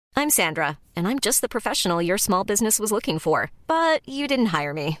I'm Sandra, and I'm just the professional your small business was looking for. But you didn't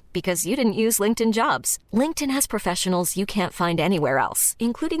hire me because you didn't use LinkedIn Jobs. LinkedIn has professionals you can't find anywhere else,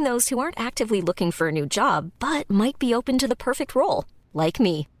 including those who aren't actively looking for a new job, but might be open to the perfect role, like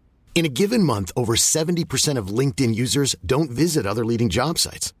me. In a given month, over 70% of LinkedIn users don't visit other leading job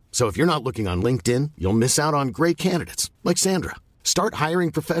sites. So if you're not looking on LinkedIn, you'll miss out on great candidates like Sandra. Start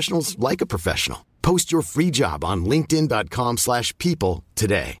hiring professionals like a professional. Post your free job on linkedin.com/people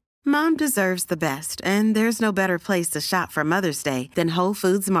today. Mom deserves the best, and there's no better place to shop for Mother's Day than Whole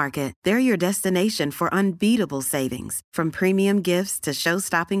Foods Market. They're your destination for unbeatable savings, from premium gifts to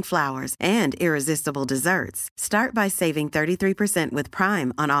show-stopping flowers and irresistible desserts. Start by saving 33% with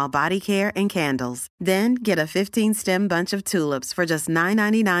Prime on all body care and candles. Then get a 15-stem bunch of tulips for just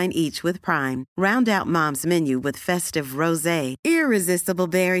 $9.99 each with Prime. Round out Mom's menu with festive rosé, irresistible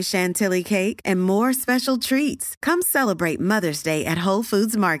berry chantilly cake, and more special treats. Come celebrate Mother's Day at Whole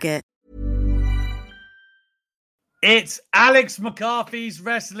Foods Market. It's Alex McCarthy's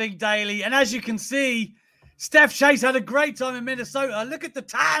Wrestling Daily. And as you can see, Steph Chase had a great time in Minnesota. Look at the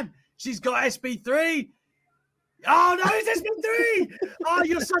tan. She's got SB3. Oh, no, it's SB3. Oh,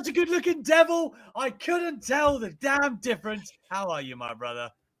 you're such a good-looking devil. I couldn't tell the damn difference. How are you, my brother?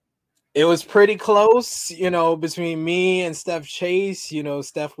 It was pretty close, between me and Steph Chase.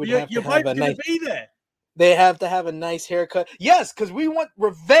 Steph would have to have a nice... be there. They have to have a nice haircut. Yes, because we want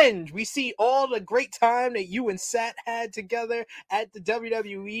revenge. We see all the great time that you and Sat had together at the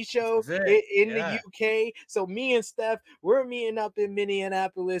WWE show in the UK. So me and Steph, we're meeting up in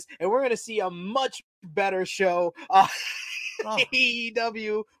Minneapolis, and we're going to see a much better show.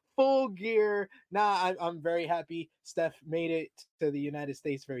 AEW Full Gear. I'm very happy Steph made it to the United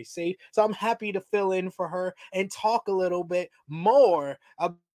States very safe. So I'm happy to fill in for her and talk a little bit more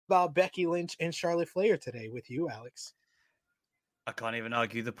about Becky Lynch and Charlotte Flair today with you, Alex. I can't even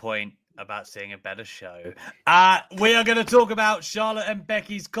argue the point about seeing a better show. We are going to talk about Charlotte and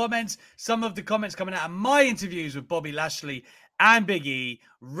Becky's comments, some of the comments coming out of my interviews with Bobby Lashley and Big E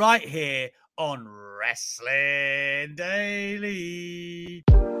right here on Wrestling Daily.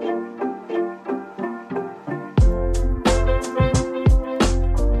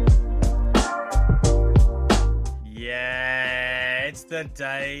 It's the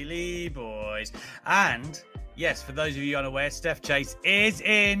Daily Boys. And yes, for those of you unaware, Steph Chase is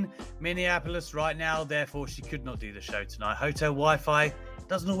in Minneapolis right now. Therefore, she could not do the show tonight. Hotel Wi-Fi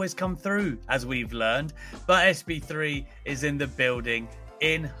doesn't always come through, as we've learned. But SB3 is in the building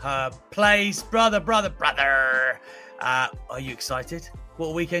in her place. Brother. Are you excited?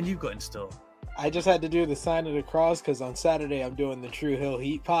 What weekend you've got in store? I just had to do the sign of the cross because on Saturday I'm doing the True Hill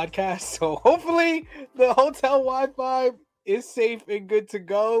Heat podcast. So hopefully the hotel Wi-Fi is safe and good to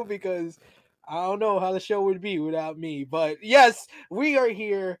go, because I don't know how the show would be without me. But yes, we are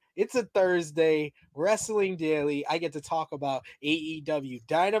here. It's a Thursday, Wrestling Daily. I get to talk about AEW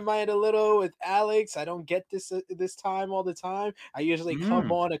Dynamite a little with Alex. I don't get this time all the time. I usually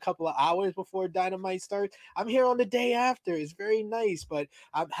come on a couple of hours before Dynamite starts. I'm here on the day after. It's very nice, but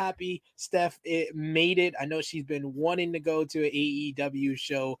I'm happy Steph made it. I know she's been wanting to go to an AEW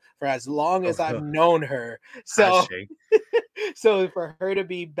show for as long as I've known her. So so for her to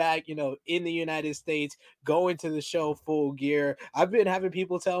be back, in the United States, going to the show Full Gear, I've been having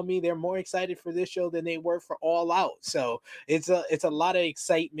people tell me they're more excited for this show than they were for All Out. So it's a lot of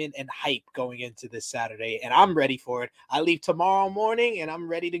excitement and hype going into this Saturday, and I'm ready for it. I leave tomorrow morning, and I'm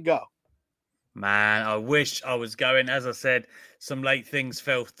ready to go. Man, I wish I was going. As I said, some late things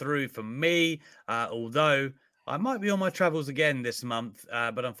fell through for me, although I might be on my travels again this month,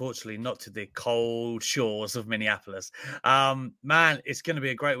 but unfortunately not to the cold shores of Minneapolis. Man, it's going to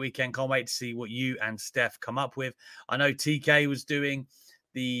be a great weekend. Can't wait to see what you and Steph come up with. I know TK was doing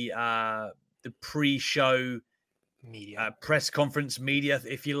the pre-show media press conference media,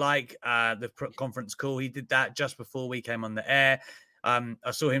 if you like, the conference call. He did that just before we came on the air.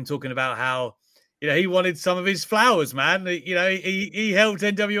 I saw him talking about how, he wanted some of his flowers, man. He helped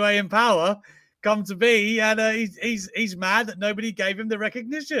NWA Empower come to be, and he's mad that nobody gave him the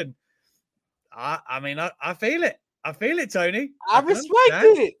recognition. I feel it. I feel it, Tony. I respect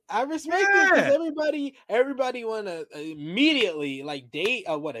it because everybody want to immediately, like,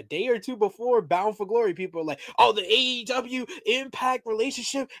 a day or two before Bound for Glory, people are like, oh, the AEW Impact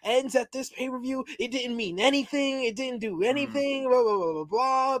relationship ends at this pay-per-view. It didn't mean anything. It didn't do anything, blah, blah, blah, blah,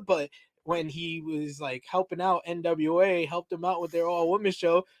 blah. But when he was like helping out NWA, helped them out with their all-women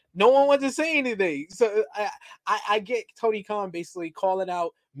show, no one wanted to say anything. So I get Tony Khan basically calling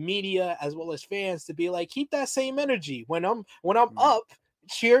out media as well as fans to be like, keep that same energy. When I'm up,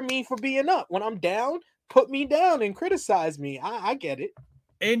 cheer me for being up. When I'm down, put me down and criticize me. I get it.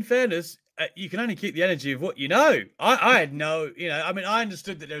 in fairness, you can only keep the energy of what you know. I had no, I mean, I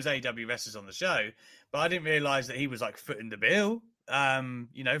understood that there was AEW wrestlers on the show, but I didn't realize that he was like footing the bill.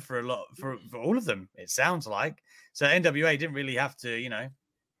 For all of them, it sounds like. So NWA didn't really have to,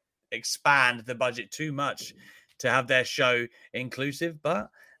 expand the budget too much to have their show inclusive, but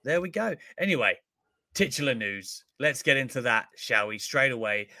there we go. Anyway, titular news. Let's get into that, shall we? Straight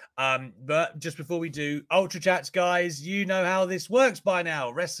away. But just before we do, Ultra Chats, guys, you know how this works by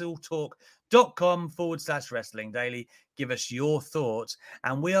now. WrestleTalk.com/wrestling daily. Give us your thoughts.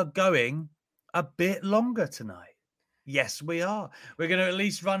 And we are going a bit longer tonight. Yes, we are. We're going to at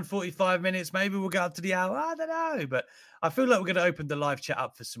least run 45 minutes. Maybe we'll get up to the hour. I don't know. But I feel like we're going to open the live chat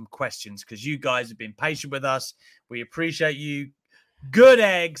up for some questions because you guys have been patient with us. We appreciate you. Good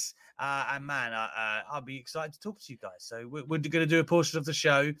eggs. And man, I'll be excited to talk to you guys. So we're going to do a portion of the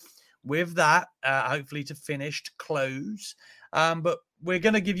show with that, hopefully to finished close. But we're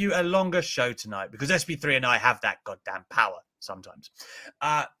going to give you a longer show tonight because SB3 and I have that goddamn power sometimes.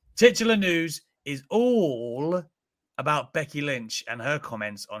 Titular news is all about Becky Lynch and her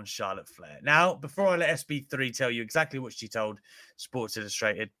comments on Charlotte Flair. Now, before I let SB3 tell you exactly what she told Sports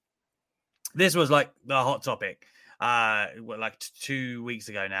Illustrated, this was like the hot topic. Like 2 weeks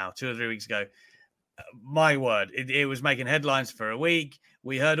ago now, 2 or 3 weeks ago. My word, it was making headlines for a week.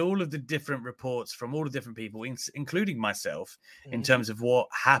 We heard all of the different reports from all the different people, including myself, in terms of what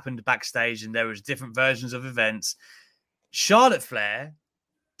happened backstage, and there was different versions of events. Charlotte Flair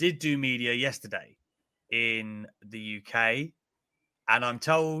did do media yesterday in the UK, and I'm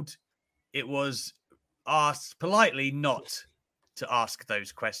told it was asked politely not to ask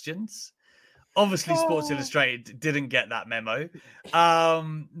those questions. Obviously, Sports Illustrated didn't get that memo.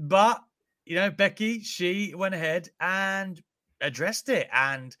 But, Becky, she went ahead and addressed it.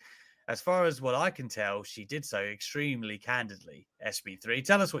 And as far as what I can tell, she did so extremely candidly. SB3,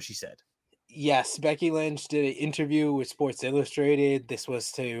 tell us what she said. Yes, Becky Lynch did an interview with Sports Illustrated. This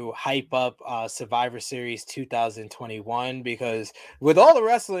was to hype up Survivor Series 2021 because with all the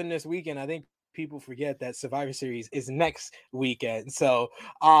wrestling this weekend, I think people forget that Survivor Series is next weekend. So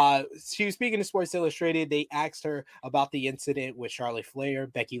she was speaking to Sports Illustrated. They asked her about the incident with Charlotte Flair.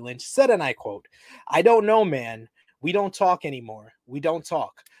 Becky Lynch said, and I quote, "I don't know, man. We don't talk anymore. We don't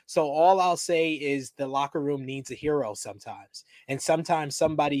talk. So all I'll say is the locker room needs a hero sometimes. And sometimes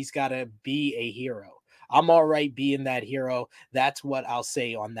somebody's got to be a hero. I'm all right being that hero. That's what I'll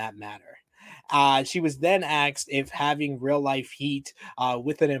say on that matter." She was then asked if having real life heat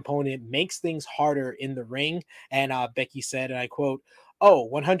with an opponent makes things harder in the ring. And Becky said, and I quote, "Oh,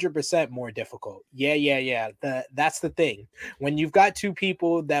 100% more difficult. Yeah. That's the thing. When you've got two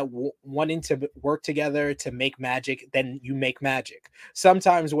people that wanting to work together to make magic, then you make magic.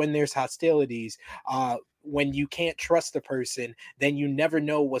 Sometimes when there's hostilities, when you can't trust the person, then you never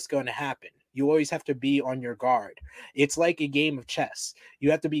know what's going to happen. You always have to be on your guard. It's like a game of chess.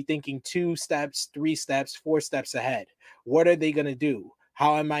 You have to be thinking 2 steps, 3 steps, 4 steps ahead. What are they going to do?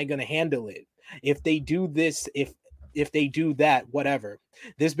 How am I going to handle it? If they do this, if they do that, whatever.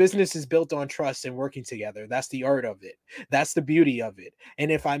 This business is built on trust and working together. That's the art of it. That's the beauty of it.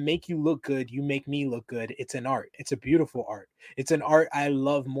 And if I make you look good, you make me look good. It's an art. It's a beautiful art. It's an art I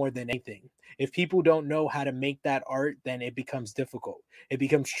love more than anything. If people don't know how to make that art, then it becomes difficult. It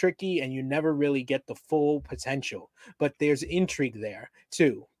becomes tricky and you never really get the full potential. But there's intrigue there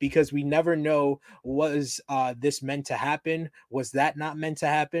too, because we never know, was this meant to happen? Was that not meant to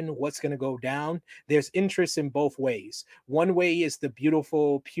happen? What's going to go down? There's interest in both ways. One way is the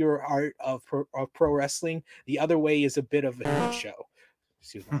beautiful, pure art of pro wrestling. The other way is a bit of a show.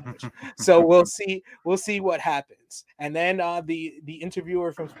 So we'll see what happens. And then the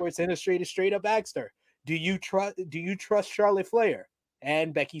interviewer from Sports Illustrated straight up asked her, do you trust Charlotte Flair?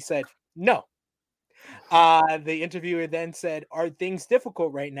 And Becky said no. The interviewer then said, are things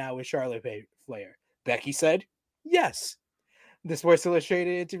difficult right now with Charlotte Flair? Becky said yes. The Sports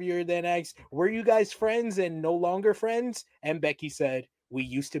Illustrated interviewer then asked, were you guys friends and no longer friends? And Becky said, we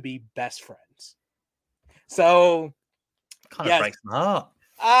used to be best friends. So kind of breaks my heart.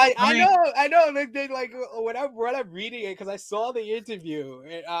 I know. Like when I'm reading it, because I saw the interview,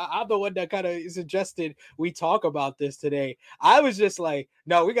 I'm the one that kind of suggested we talk about this today. I was just like,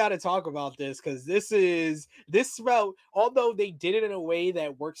 no, we got to talk about this because although they did it in a way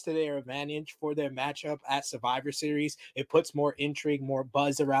that works to their advantage for their matchup at Survivor Series, it puts more intrigue, more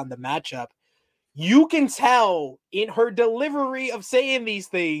buzz around the matchup. You can tell in her delivery of saying these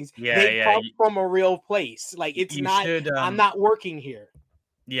things, they come from a real place. Like I'm not working here.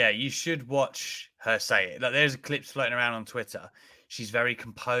 Yeah, you should watch her say it. Like, there's clips floating around on Twitter. She's very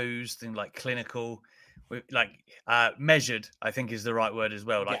composed and like clinical measured, I think is the right word as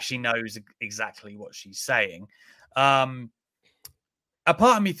well. Like she knows exactly what she's saying. A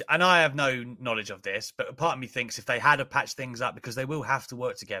part of me, and I have no knowledge of this, but a part of me thinks if they had to patch things up, because they will have to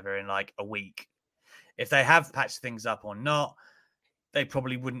work together in like a week, if they have patched things up or not, they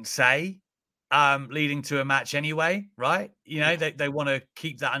probably wouldn't say, leading to a match anyway, right? You know, they want to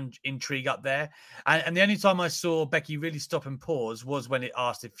keep that intrigue up there. And the only time I saw Becky really stop and pause was when it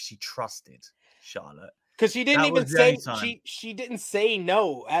asked if she trusted Charlotte. Because she didn't even say, she didn't say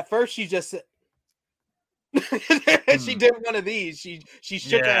no. At first, she just she did one of these. She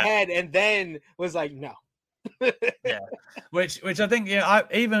shook her head and then was like, no. Which I think,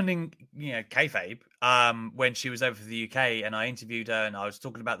 even in kayfabe, when she was over for the UK and I interviewed her and I was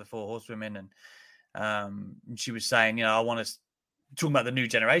talking about the Four Horsewomen and she was saying, I want to talk about the new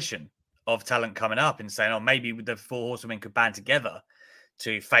generation of talent coming up and saying, maybe the Four Horsewomen could band together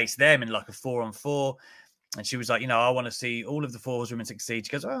to face them in like a 4-on-4. And she was like, I want to see all of the Four Horsewomen succeed.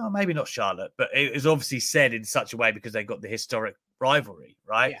 She goes, maybe not Charlotte, but it was obviously said in such a way because they got the historic rivalry,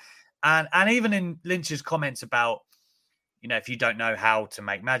 right? Yeah. And even in Lynch's comments about, if you don't know how to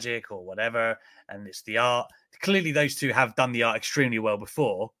make magic or whatever, and it's the art, clearly those two have done the art extremely well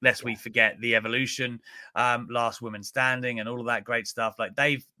before, lest we forget the Evolution, Last Woman Standing and all of that great stuff. Like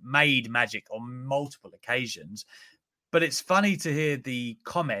they've made magic on multiple occasions. But it's funny to hear the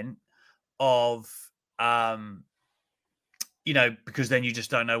comment of, because then you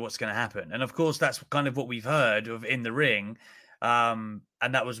just don't know what's going to happen. And of course, that's kind of what we've heard of in the ring. And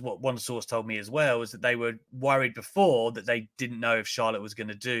that was what one source told me as well, is that they were worried before that they didn't know if Charlotte was going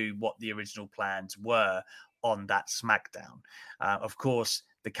to do what the original plans were on that SmackDown. Of course,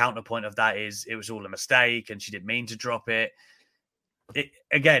 the counterpoint of that is it was all a mistake and she didn't mean to drop it.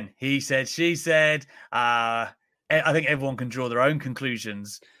 Again, he said, she said. I think everyone can draw their own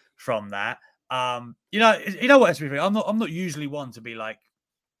conclusions from that. You know what, SB3, I'm not usually one to be like,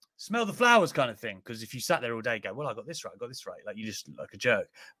 smell the flowers kind of thing. Because if you sat there all day, go, well, I got this right. Like you just like a jerk.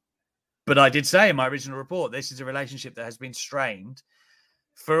 But I did say in my original report, this is a relationship that has been strained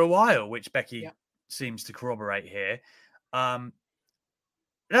for a while, which Becky seems to corroborate here. And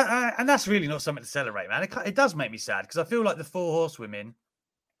that's really not something to celebrate, man. It does make me sad because I feel like the Four Horsewomen,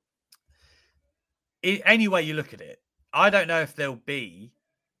 any way you look at it, I don't know if there'll be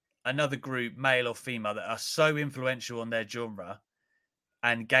another group, male or female, that are so influential on their genre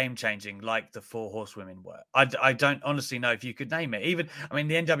and game-changing like the Four Horsewomen were. I don't honestly know if you could name it. Even, the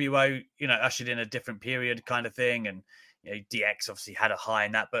NWO, ushered in a different period kind of thing, and DX obviously had a high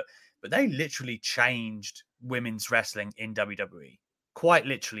in that, but they literally changed women's wrestling in WWE. Quite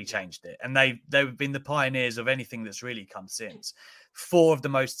literally changed it. And they've been the pioneers of anything that's really come since. Four of the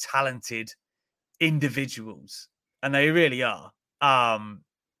most talented individuals, and they really are,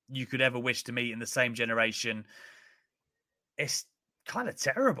 you could ever wish to meet in the same generation. It's kind of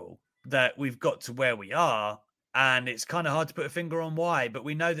terrible that we've got to where we are, and it's kind of hard to put a finger on why, but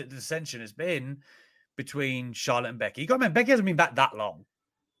we know that the dissension has been between Charlotte and Becky. You got to remember, Becky hasn't been back that long.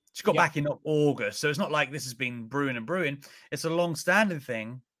 She got back in August, so it's not like this has been brewing and brewing. It's a long-standing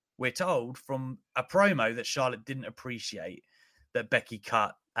thing, we're told, from a promo that Charlotte didn't appreciate that Becky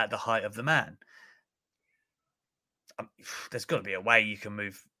cut at the height of the man. There's got to be a way you can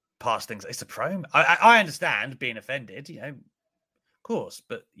move past things. It's a promo. I understand being offended, of course,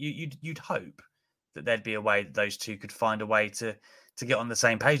 but you'd hope that there'd be a way that those two could find a way to get on the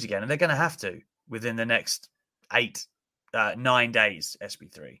same page again, and they're going to have to within the next 9 days.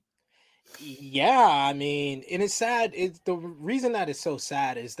 SB3. Yeah, and it's sad. The reason that it's so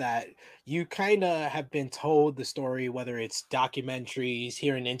sad is that you kind of have been told the story, whether it's documentaries,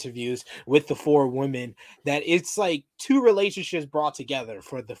 hearing interviews with the four women, that it's like two relationships brought together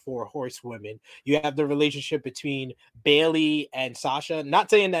for the Four Horsewomen. You have the relationship between Bayley and Sasha. Not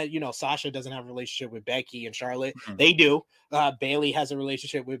saying that, Sasha doesn't have a relationship with Becky and Charlotte. Mm-hmm. They do. Bayley has a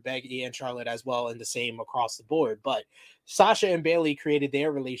relationship with Becky and Charlotte as well, and the same across the board. But Sasha and Bayley created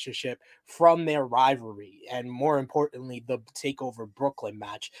their relationship from their rivalry, and more importantly, the TakeOver Brooklyn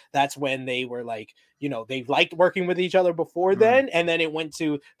match. That's when they were like, they liked working with each other before then, and then it went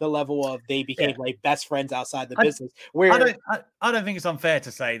to the level of they became like best friends outside the business. Where I don't think it's unfair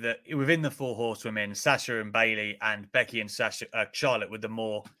to say that within the Four Horsewomen, Sasha and Bayley and Becky and Charlotte were the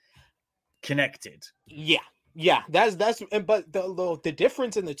more connected. Yeah, that's but the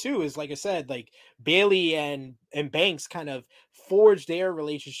difference in the two is, like I said, like Bayley and Banks kind of forged their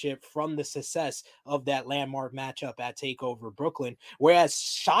relationship from the success of that landmark matchup at TakeOver Brooklyn,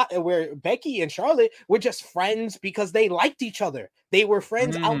 whereas where Becky and Charlotte were just friends because they liked each other. They were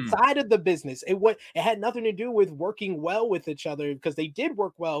friends outside of the business. It had nothing to do with working well with each other, because they did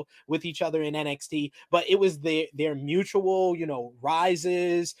work well with each other in NXT, but it was their mutual,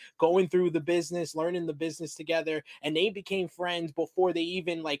 rises, going through the business, learning the business together, and they became friends before they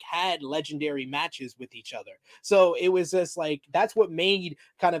even had legendary matches with each other. So it was just that's what made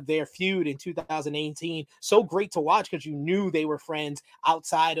kind of their feud in 2018 so great to watch, because you knew they were friends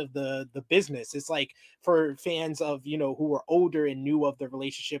outside of the business. It's for fans of, who were older and knew of the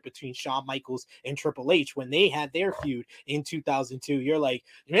relationship between Shawn Michaels and Triple H when they had their feud in 2002, you're like,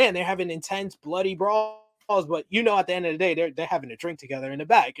 man, they're having intense bloody brawls, but at the end of the day, they're having a drink together in the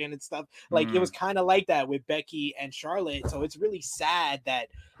back and it's stuff. It was kind of like that with Becky and Charlotte. So it's really sad that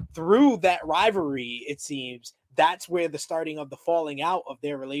through that rivalry, it seems, that's where the starting of the falling out of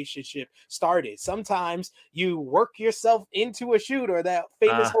their relationship started. Sometimes you work yourself into a shoot, or that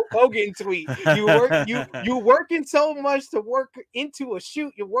famous Hulk Hogan tweet. You working so much to work into a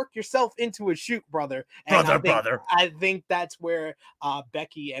shoot, you work yourself into a shoot, brother. And I think that's where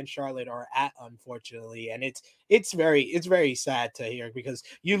Becky and Charlotte are at, unfortunately. And it's very sad to hear, because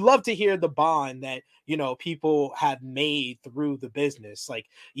you love to hear the bond that people have made through the business.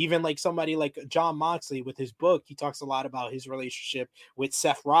 Even somebody like Jon Moxley with his book, he talks a lot about his relationship with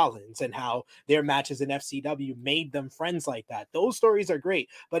Seth Rollins and how their matches in FCW made them friends like that. Those stories are great,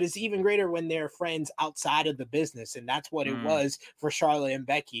 but it's even greater when they're friends outside of the business, and that's what it was for Charlotte and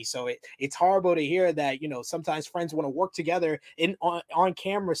Becky. So it's horrible to hear that sometimes friends want to work together on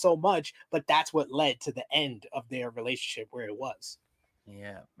camera so much, but that's what led to the end of their relationship where it was.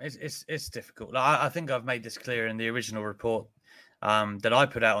 Yeah, it's difficult. I think I've made this clear in the original report that I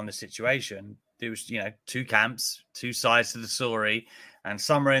put out on the situation. There was, two camps, two sides to the story, and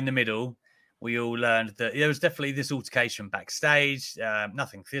somewhere in the middle, we all learned that there was definitely this altercation backstage.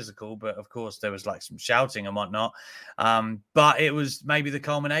 Nothing physical, but of course there was some shouting and whatnot. But it was maybe the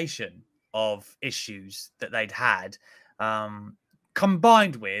culmination of issues that they'd had,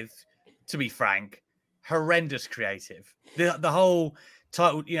 combined with, to be frank, horrendous creative. The whole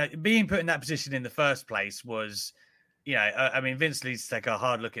title, being put in that position in the first place was, Vince needs to take a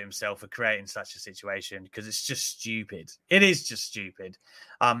hard look at himself for creating such a situation, because it's just stupid. It is just stupid.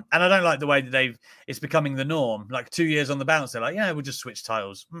 And I don't like the way that it's becoming the norm. 2 years on the bounce, they're like, we'll just switch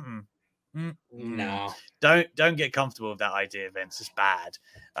titles. No, don't get comfortable with that idea, Vince. It's bad.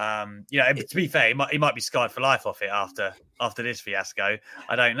 To be fair, he might be scarred for life off it after this fiasco.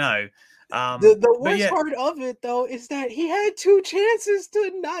 I don't know. The worst part of it, though, is that he had two chances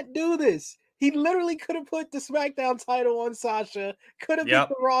to not do this. He literally could have put the SmackDown title on Sasha, could have put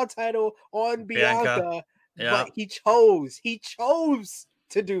the Raw title on Bianca, but he chose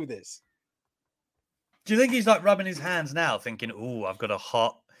to do this. Do you think he's rubbing his hands now, thinking, "Ooh, I've got a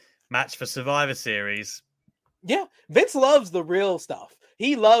hot match for Survivor Series"? Yeah, Vince loves the real stuff.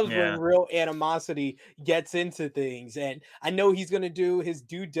 He loves when real animosity gets into things. And I know he's going to do his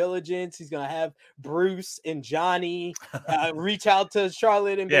due diligence. He's going to have Bruce and Johnny reach out to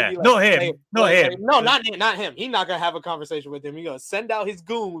Charlotte and be not him. No, not him. He's not going to have a conversation with him. He's going to send out his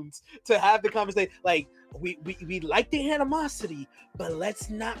goons to have the conversation. We like the animosity, but let's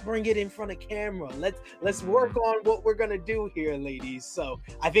not bring it in front of camera. Let's work on what we're gonna do here, ladies. So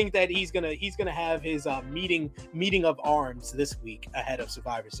I think that he's gonna have his meeting of arms this week ahead of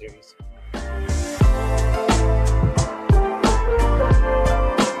Survivor Series.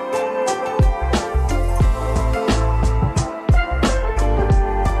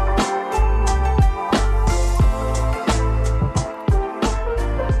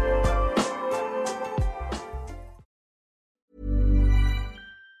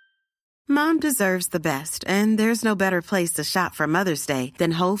 Mom deserves the best, and there's no better place to shop for Mother's Day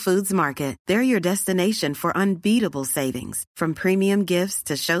than Whole Foods Market. They're your destination for unbeatable savings, from premium gifts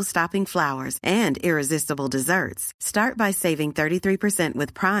to show-stopping flowers and irresistible desserts. Start by saving 33%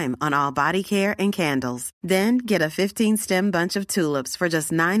 with Prime on all body care and candles. Then get a 15-stem bunch of tulips for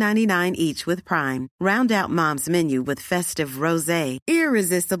just $9.99 each with Prime. Round out Mom's menu with festive rosé,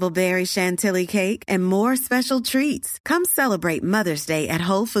 irresistible berry chantilly cake, and more special treats. Come celebrate Mother's Day at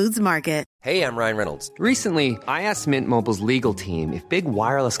Whole Foods Market. Hey, I'm Ryan Reynolds. Recently, I asked Mint Mobile's legal team if big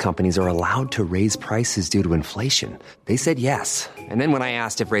wireless companies are allowed to raise prices due to inflation. They said yes. And then when I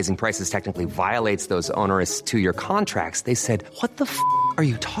asked if raising prices technically violates those onerous two-year contracts, they said, "What the f*** are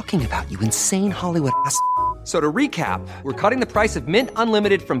you talking about, you insane Hollywood ass f- So to recap, we're cutting the price of Mint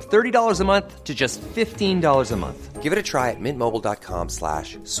Unlimited from $30 a month to just $15 a month. Give it a try at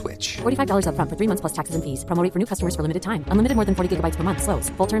mintmobile.com/switch. $45 up front for 3 months plus taxes and fees. Promo rate for new customers for limited time. Unlimited more than 40 gigabytes per month. Slows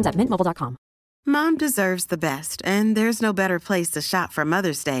full terms at mintmobile.com. Mom deserves the best, and there's no better place to shop for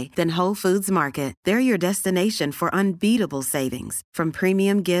Mother's Day than Whole Foods Market. They're your destination for unbeatable savings, from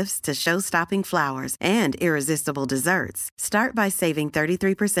premium gifts to show-stopping flowers and irresistible desserts. Start by saving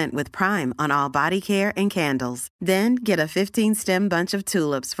 33% with Prime on all body care and candles. Then get a 15-stem bunch of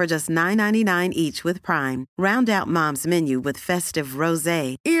tulips for just $9.99 each with Prime. Round out Mom's menu with festive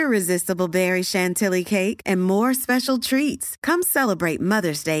rosé, irresistible berry chantilly cake, and more special treats. Come celebrate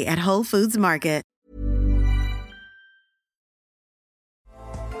Mother's Day at Whole Foods Market.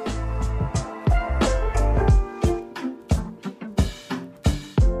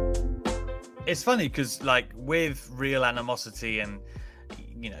 It's funny because, like, with real animosity and,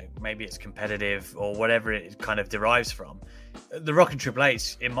 you know, maybe it's competitive or whatever it kind of derives from, The Rock and Triple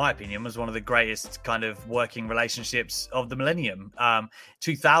H, in my opinion, was one of the greatest kind of working relationships of the millennium.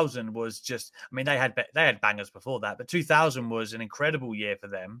 2000 was just, I mean, they had bangers before that, but 2000 was an incredible year for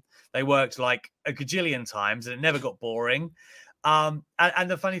them. They worked like a gajillion times and it never got boring. And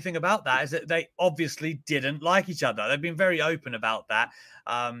the funny thing about that is that they obviously didn't like each other. They've been very open about that.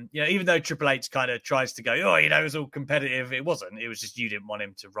 You know, even though Triple H kind of tries to go, oh, you know, it was all competitive. It wasn't. It was just you didn't want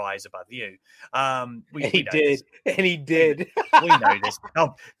him to rise above you. He did. We know this.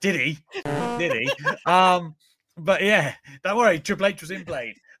 Oh, did he? Did he? But yeah, don't worry. Triple H was in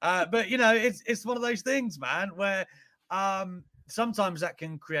Blade. But you know, it's one of those things, man, where sometimes that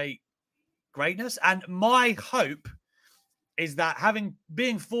can create greatness. And my hope is that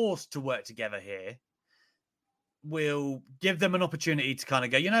being forced to work together here will give them an opportunity to kind of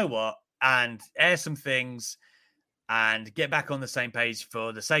go, you know what, and air some things and get back on the same page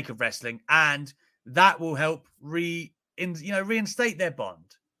for the sake of wrestling. And that will help reinstate their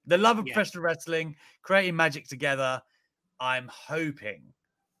bond. The love of professional wrestling, creating magic together. I'm hoping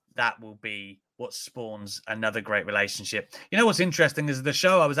that will be what spawns another great relationship. You know what's interesting is the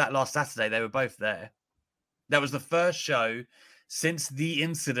show I was at last Saturday, they were both there. That was the first show since the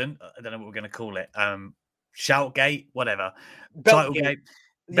incident. I don't know what we're going to call it. Shoutgate, whatever. Titlegate.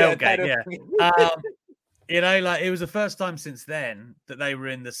 Beltgate, yeah. You know, like, it was the first time since then that they were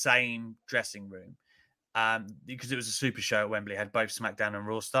in the same dressing room. Because it was a super show at Wembley, had both SmackDown and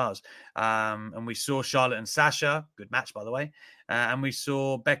Raw stars. And we saw Charlotte and Sasha, good match, by the way. And we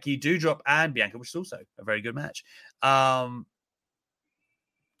saw Becky, Doudrop, and Bianca, which is also a very good match.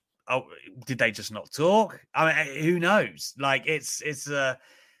 Oh, did they just not talk? I mean, who knows? Like, it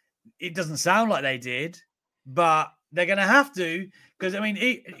doesn't sound like they did, but they're going to have to, because I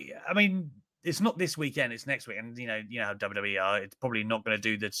mean, it's not this weekend; it's next week, and you know how WWE are. It's probably not going to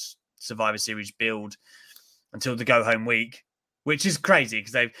do the Survivor Series build until the go home week, which is crazy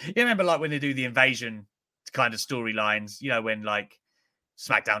because you remember, like, when they do the invasion kind of storylines, you know, when like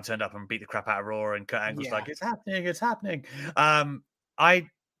SmackDown turned up and beat the crap out of Raw, and Kurt Angle's like, it's happening.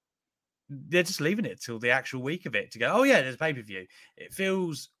 They're just leaving it till the actual week of it to go, oh yeah, there's a pay-per-view. It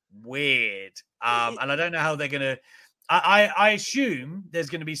feels weird. And I don't know how they're going to, I assume there's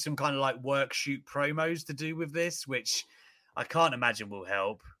going to be some kind of like work shoot promos to do with this, which I can't imagine will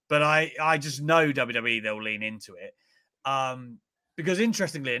help, but I just know WWE, they'll lean into it. Because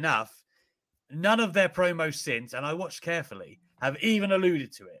interestingly enough, none of their promos since, and I watched carefully, have even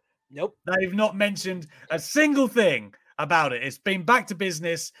alluded to it. Nope. They've not mentioned a single thing about it. It's been back to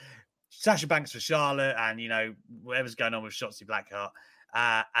business. Sasha Banks for Charlotte, and you know whatever's going on with Shotzi Blackheart,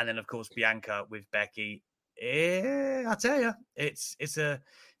 and then of course Bianca with Becky. I tell you, it's a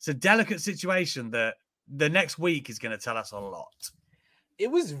delicate situation that the next week is going to tell us a lot. It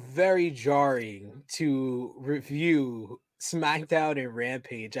was very jarring to review SmackDown and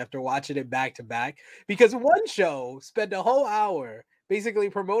Rampage after watching it back to back, because one show spent a whole hour basically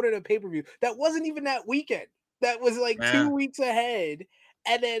promoting a pay-per-view that wasn't even that weekend. That was like 2 weeks ahead.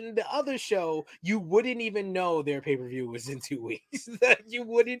 And then the other show, you wouldn't even know their pay-per-view was in 2 weeks. you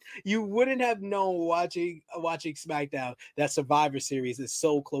wouldn't have known watching SmackDown that Survivor Series is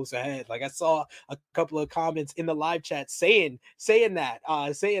so close ahead. Like, I saw a couple of comments in the live chat saying that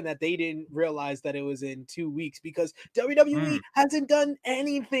they didn't realize that it was in 2 weeks because WWE hasn't done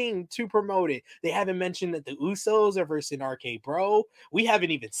anything to promote it. They haven't mentioned that the Usos are versus RK Bro. We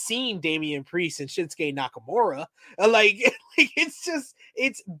haven't even seen Damian Priest and Shinsuke Nakamura.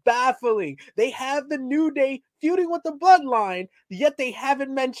 It's baffling. They have the New Day feuding with the Bloodline, yet they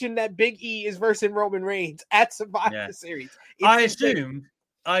haven't mentioned that Big E is versing Roman Reigns at Survivor Series. I assumed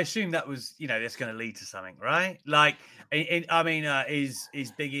I assume that was, that's going to lead to something, right? Like, is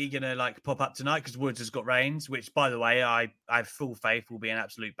Big E going to like pop up tonight because Woods has got Reigns, which, by the way, I have full faith will be an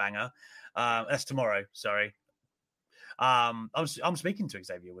absolute banger. That's tomorrow. Sorry. I'm speaking to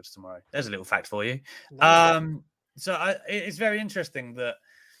Xavier Woods tomorrow. There's a little fact for you. So it's very interesting that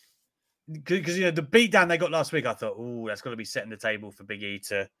because the beatdown they got last week, I thought, oh, that's got to be setting the table for Big E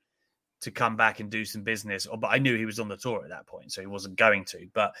to come back and do some business. But I knew he was on the tour at that point, so he wasn't going to.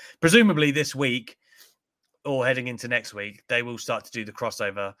 But presumably this week or heading into next week, they will start to do the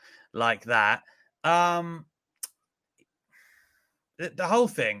crossover like that. The whole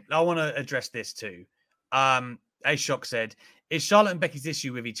thing, I want to address this too. A-Shock said, is Charlotte and Becky's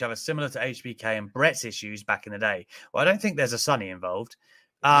issue with each other similar to HBK and Brett's issues back in the day? Well, I don't think there's a Sunny involved.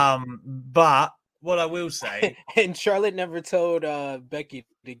 But what I will say... and Charlotte never told Becky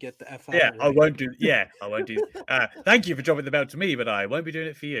to get the F out. Yeah, I won't do... thank you for dropping the bell to me, but I won't be doing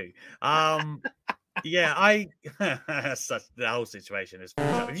it for you. The whole situation is...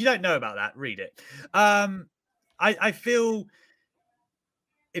 If you don't know about that, read it. I feel...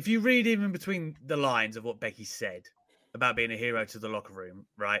 If you read even between the lines of what Becky said about being a hero to the locker room,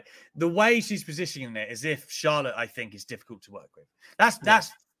 right? The way she's positioning it as if Charlotte, I think, is difficult to work with. That's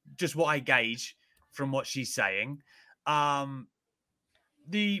just what I gauge from what she's saying. The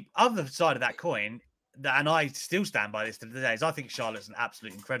other side of that coin, and I still stand by this to the day, is I think Charlotte's an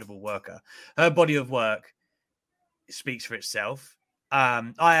absolute incredible worker. Her body of work speaks for itself.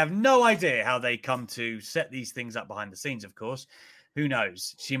 I have no idea how they come to set these things up behind the scenes, of course. Who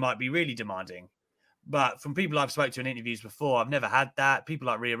knows? She might be really demanding. But from people I've spoke to in interviews before, I've never had that. People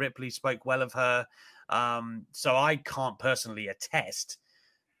like Rhea Ripley spoke well of her. So I can't personally attest.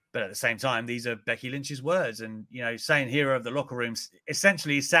 But at the same time, these are Becky Lynch's words. And, saying hero of the locker room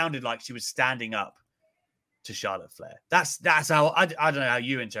essentially sounded like she was standing up to Charlotte Flair. That's how, I don't know how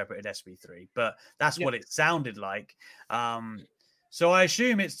you interpreted SB3, but that's what it sounded like. So I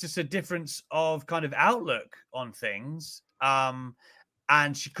assume it's just a difference of kind of outlook on things. And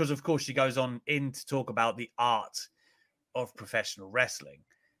because of course she goes on in to talk about the art of professional wrestling.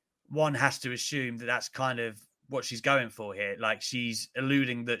 One has to assume that that's kind of what she's going for here. Like she's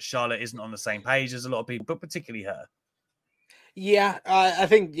alluding that Charlotte isn't on the same page as a lot of people, but particularly her. Yeah, I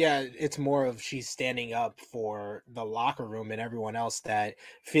think, it's more of she's standing up for the locker room and everyone else that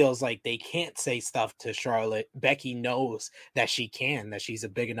feels like they can't say stuff to Charlotte. Becky knows that she can, that she's a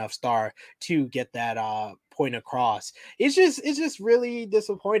big enough star to get that point across. It's just really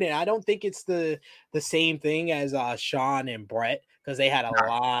disappointing. I don't think it's the same thing as Shawn and Brett, because they had a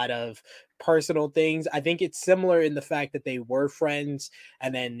lot of personal things. I think it's similar in the fact that they were friends,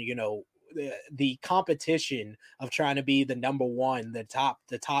 and then, the competition of trying to be the number one, the top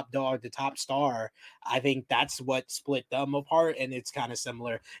dog, the top star. I think that's what split them apart. And it's kind of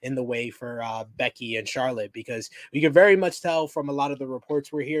similar in the way for Becky and Charlotte, because we can very much tell from a lot of the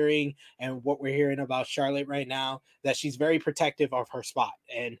reports we're hearing and what we're hearing about Charlotte right now, that she's very protective of her spot.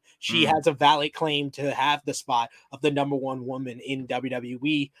 And she has a valid claim to have the spot of the number one woman in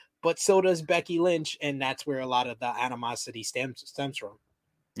WWE, but so does Becky Lynch. And that's where a lot of the animosity stems from.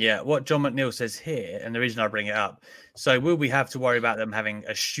 Yeah, what John McNeil says here, and the reason I bring it up, so will we have to worry about them having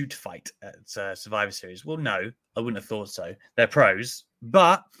a shoot fight at Survivor Series? Well, no, I wouldn't have thought so. They're pros.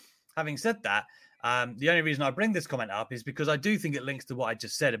 But having said that, the only reason I bring this comment up is because I do think it links to what I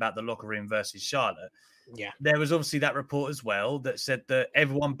just said about the locker room versus Charlotte. Yeah, there was obviously that report as well that said that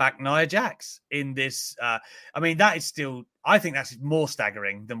everyone backed Nia Jax in this. That is still, I think that's more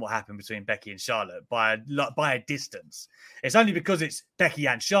staggering than what happened between Becky and Charlotte by a distance. It's only because it's Becky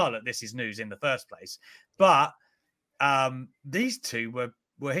and Charlotte this is news in the first place. But these two were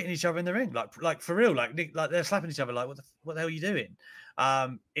hitting each other in the ring, like for real, like they're slapping each other, like what the hell are you doing?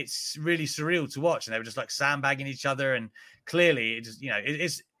 It's really surreal to watch, and they were just like sandbagging each other, and clearly it just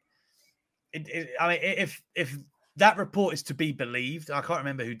if that report is to be believed, I can't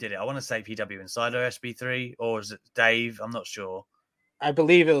remember who did it. I want to say PW Insider, SB3, or is it Dave? I'm not sure. I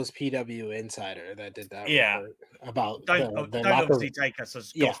believe it was PW Insider that did that. Yeah. About don't obviously take us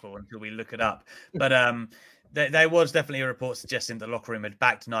as gospel until we look it up. But there was definitely a report suggesting the locker room had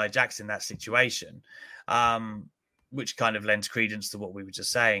backed Nia Jax in that situation, which kind of lends credence to what we were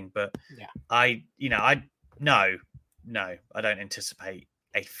just saying. But I don't anticipate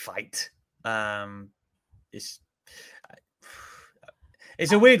a fight. It's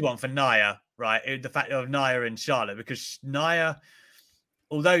a weird one for Nia, right? The fact of Nia and Charlotte, because Nia,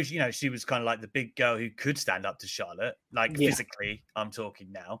 although she was kind of like the big girl who could stand up to Charlotte, physically, I'm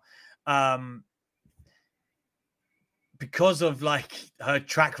talking now, because of like her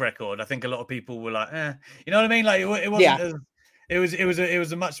track record. I think a lot of people were like, you know what I mean? Like it It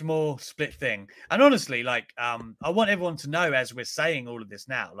was a much more split thing. And honestly, like, I want everyone to know, as we're saying all of this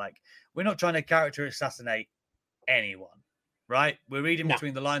now, like, we're not trying to character assassinate anyone, right? We're reading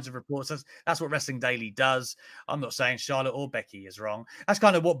between the lines of reports. That's what Wrestling Daily does. I'm not saying Charlotte or Becky is wrong. That's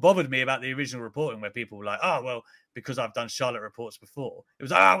kind of what bothered me about the original reporting, where people were like, oh, well, because I've done Charlotte reports before. It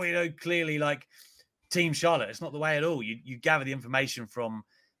was, oh, you know, clearly, like, Team Charlotte. It's not the way at all. You gather the information from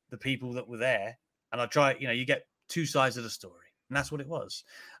the people that were there, and I try, you know, you get two sides of the story, and that's what it was.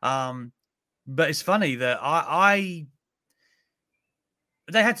 But it's funny that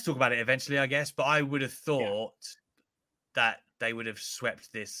they had to talk about it eventually, I guess, but I would have thought that they would have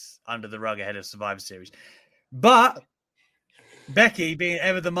swept this under the rug ahead of Survivor Series. But Becky, being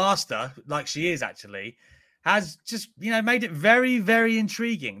ever the master, like she is actually, has just, you know, made it very, very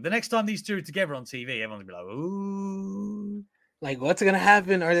intriguing. The next time these two are together on TV, everyone will be like, ooh. Like, what's gonna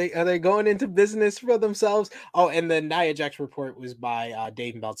happen? Are they going into business for themselves? Oh, and the Nia Jax report was by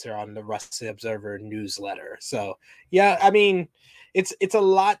Dave Meltzer on the Wrestling Observer newsletter. So yeah, I mean, it's a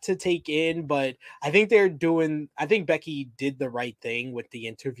lot to take in, but I think Becky did the right thing with the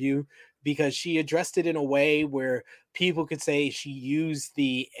interview, because she addressed it in a way where people could say she used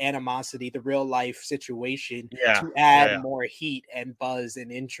the animosity, the real life situation, to add more heat and buzz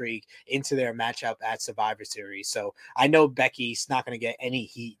and intrigue into their matchup at Survivor Series. So I know Becky's not going to get any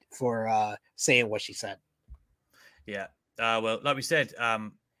heat for saying what she said. Yeah. Well, like we said,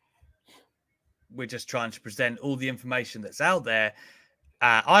 we're just trying to present all the information that's out there.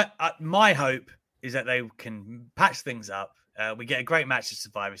 My hope is that they can patch things up. We get a great match at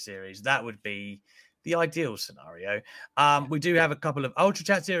Survivor Series. That would be the ideal scenario. We do have a couple of Ultra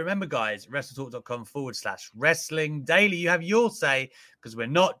Chats here. Remember, guys, WrestleTalk.com/Wrestling Daily. You have your say, because we're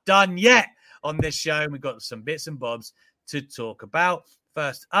not done yet on this show. We've got some bits and bobs to talk about.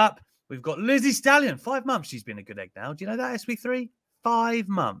 First up, we've got Lizzie Stallion. 5 months she's been a good egg now. Do you know that, SB3? 5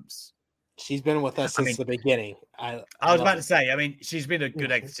 months. She's been with us since the beginning. I was about to say, I mean, she's been a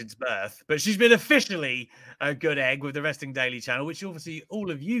good egg since birth, but she's been officially a good egg with the Wrestling Daily channel, which obviously all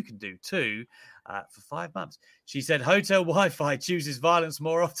of you can do too, for 5 months. She said hotel Wi-Fi chooses violence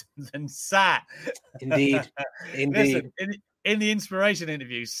more often than Sat. Indeed. Listen, in the inspiration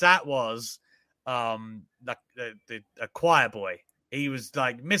interview, Sat was a choir boy. He was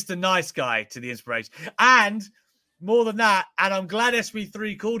like Mr. Nice Guy to the inspiration. And more than that, and I'm glad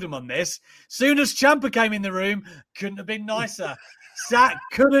SB3 called him on this, soon as Ciampa came in the room, couldn't have been nicer. Sat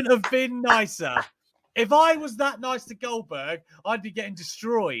couldn't have been nicer. If I was that nice to Goldberg, I'd be getting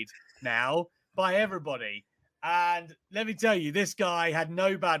destroyed now by everybody. And let me tell you, this guy had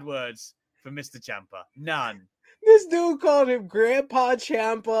no bad words for Mr. Ciampa. None. This dude called him Grandpa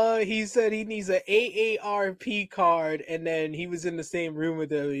Ciampa. He said he needs an AARP card, and then he was in the same room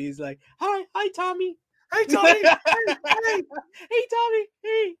with him. He's like, hi, Tommy. Hey, Tommy! Hey, Tommy!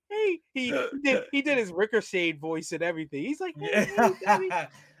 Hey! He did his Ricochet voice and everything. He's like, hey, Tommy! Hey.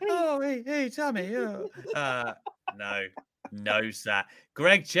 Oh, hey, Tommy! Oh. No, sir.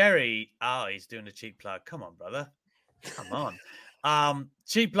 Greg Cherry. Oh, he's doing a cheap plug. Come on, brother. Come on.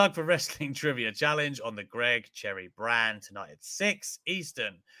 Cheap plug for Wrestling Trivia Challenge on the Greg Cherry brand tonight at 6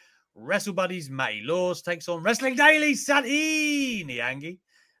 Eastern. Wrestle Buddies Matty Laws takes on Wrestling Daily Sati Niangi.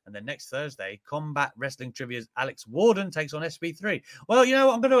 And then next Thursday, Combat Wrestling Trivia's Alex Warden takes on SB3. Well, you know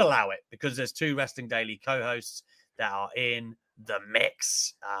what? I'm going to allow it, because there's 2 Wrestling Daily co-hosts that are in the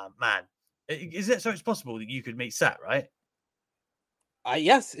mix. Man, is it so? It's possible that you could meet Sat, right?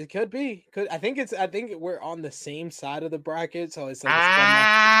 Yes, it could be. I think we're on the same side of the bracket, so it's like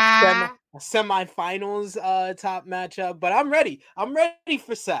a semifinals top matchup. But I'm ready. I'm ready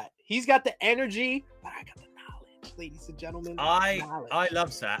for Sat. He's got the energy, but I got the knowledge, ladies and gentlemen. I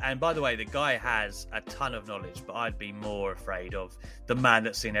love Sat, and by the way, the guy has a ton of knowledge, but I'd be more afraid of the man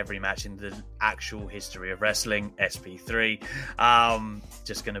that's seen every match in the actual history of wrestling, SP3.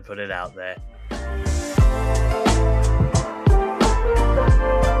 Just going to put it out there.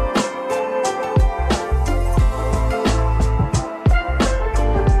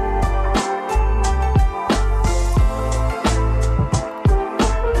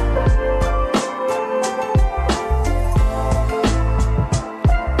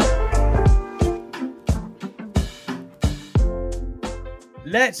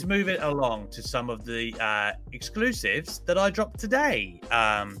 Let's move it along to some of the exclusives that I dropped today.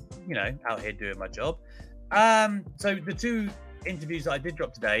 Out here doing my job. So the 2 interviews that I did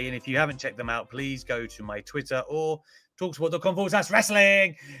drop today, and if you haven't checked them out, please go to my Twitter or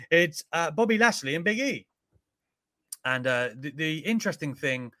talksport.com/wrestling. It's Bobby Lashley and Big E. And the interesting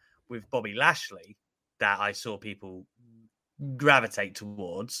thing with Bobby Lashley that I saw people gravitate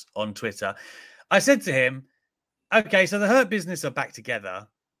towards on Twitter, I said to him, Okay, so the Hurt Business are back together.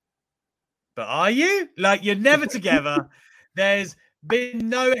 But are you? Like, you're never together. There's been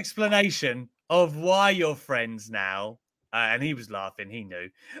no explanation of why you're friends now. And he was laughing. He knew.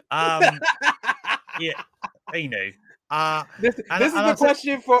 Yeah, he knew. This is the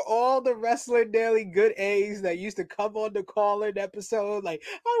question for all the Wrestling Daily good A's that used to come on the call-in episode. Like,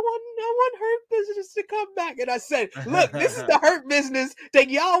 I want Hurt Business to come back. And I said, look, this is the Hurt Business that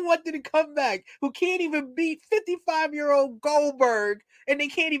y'all wanted to come back, who can't even beat 55-year-old Goldberg, and they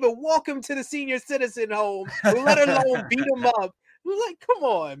can't even walk him to the senior citizen home, let alone beat him up. Like, come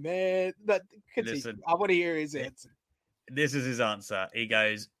on, man. But listen, I want to hear his answer. This is his answer. He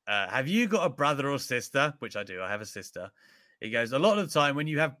goes, have you got a brother or sister? Which I do. I have a sister. He goes, a lot of the time when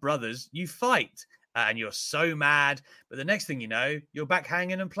you have brothers, you fight and you're so mad. But the next thing you know, you're back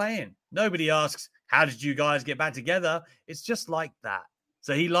hanging and playing. Nobody asks, how did you guys get back together? It's just like that.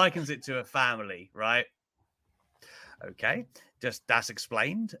 So he likens it to a family, right? Okay, just that's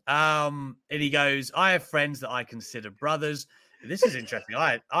explained. And he goes, I have friends that I consider brothers. This is interesting.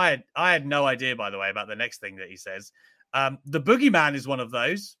 I had no idea, by the way, about the next thing that he says. The Boogeyman is one of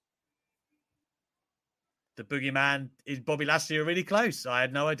those. The Boogeyman is Bobby Lashley are really close. I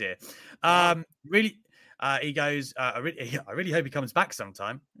had no idea. Really, he goes, I really hope he comes back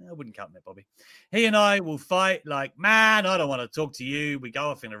sometime. I wouldn't count it, Bobby. He and I will fight like, man, I don't want to talk to you. We go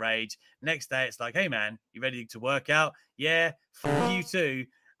off in a rage. Next day, it's like, hey, man, you ready to work out? Yeah, fuck you too.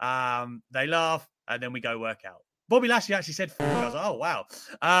 They laugh, and then we go work out. Bobby Lashley actually said, fuck. I was like, oh, wow.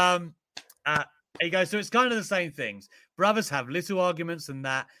 He goes, so it's kind of the same things. Brothers have little arguments and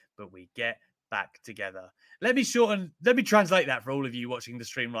that, but we get back together. Let me translate that for all of you watching the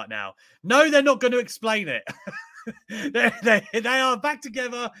stream right now. No, they're not going to explain it. they are back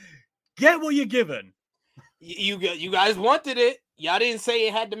together. Get what you're given. You guys wanted it. Y'all didn't say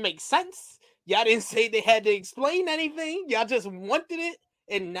it had to make sense. Y'all didn't say they had to explain anything. Y'all just wanted it,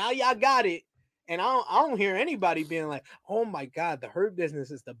 and now y'all got it. And I don't hear anybody being like, oh my God, the Hurt Business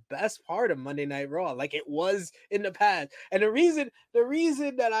is the best part of Monday Night Raw, like it was in the past. And the reason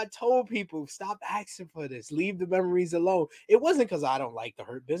that I told people, stop asking for this, leave the memories alone, it wasn't because I don't like the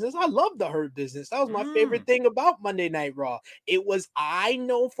Hurt Business. I love the Hurt Business. That was my favorite thing about Monday Night Raw. It was, I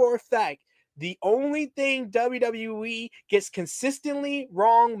know for a fact, the only thing WWE gets consistently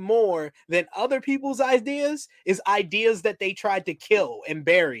wrong more than other people's ideas is ideas that they tried to kill and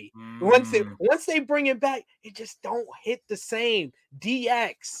bury. Once they bring it back, it just don't hit the same.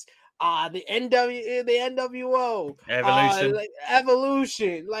 DX, the NWO,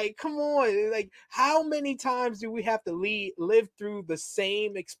 Evolution. Like, come on. Like, how many times do we have to live through the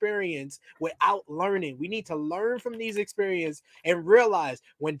same experience without learning? We need to learn from these experiences and realize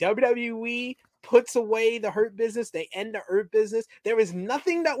when WWE puts away the Hurt Business, they end the Hurt Business, there is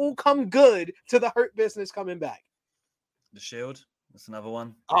nothing that will come good to the Hurt Business coming back. The Shield, that's another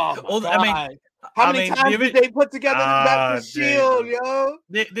one. Oh, my God. How many times did they put together the Shield, yo?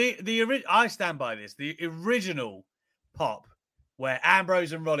 I stand by this. The original pop where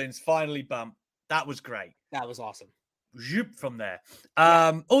Ambrose and Rollins finally bump, that was great. That was awesome. Zoop from there.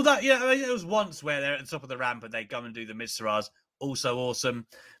 Although, there was once where they're at the top of the ramp and they go and do the Miz-Saraz, also awesome.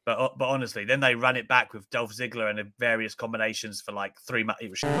 But honestly, then they ran it back with Dolph Ziggler and the various combinations for like 3 months.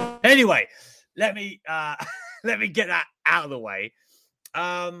 It was anyway. Let me get that out of the way.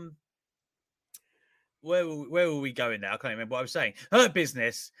 Where were we going now? I can't remember what I was saying. Hurt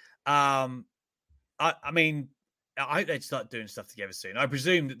Business. I mean, I hope they'd start doing stuff together soon. I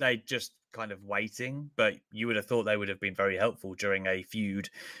presume that they just kind of waiting, but you would have thought they would have been very helpful during a feud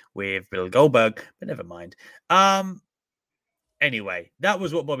with Bill Goldberg, but never mind. Anyway, that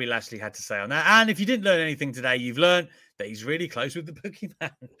was what Bobby Lashley had to say on that. And if you didn't learn anything today, you've learned that he's really close with the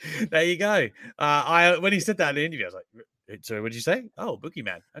Boogeyman. There you go. When he said that in the interview, I was like, sorry, what did you say? Oh,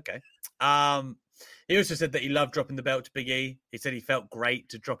 Boogeyman. Okay. He also said that he loved dropping the belt to Big E. He said he felt great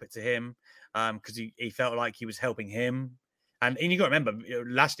to drop it to him because he felt like he was helping him. And you got to remember,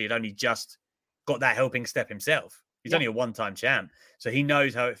 Lashley had only just got that helping step himself. He's only a one-time champ. So he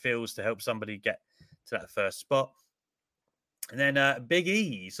knows how it feels to help somebody get to that first spot. And then Big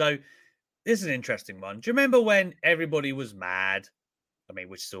E. So this is an interesting one. Do you remember when everybody was mad? I mean,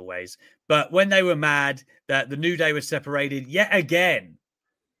 which is always. But when they were mad that the New Day was separated yet again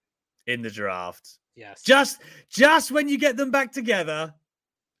in the draft. Yes. Just when you get them back together,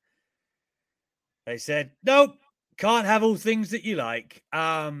 they said, nope, can't have all things that you like.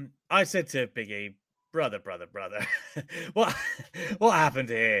 I said to Big E, brother, what happened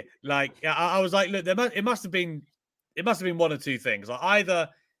here? Like, I was like, look, it must have been one or two things. Like, either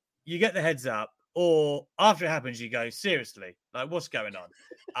you get the heads up, or after it happens, you go, seriously, like, what's going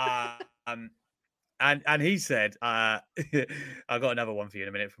on? And he said, I got another one for you in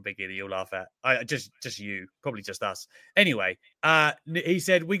a minute from Big E that you'll laugh at. Just you, probably just us. Anyway, he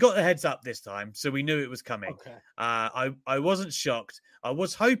said, we got the heads up this time, so we knew it was coming. Okay. I wasn't shocked. I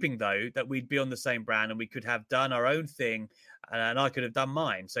was hoping, though, that we'd be on the same brand and we could have done our own thing and I could have done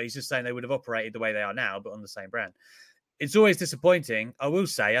mine. So he's just saying they would have operated the way they are now, but on the same brand. It's always disappointing. I will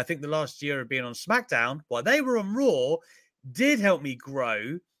say, I think the last year of being on SmackDown while they were on Raw did help me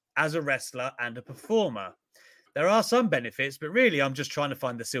grow as a wrestler and a performer. There are some benefits, but really I'm just trying to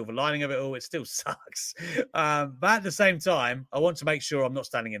find the silver lining of it all. It still sucks. But at the same time, I want to make sure I'm not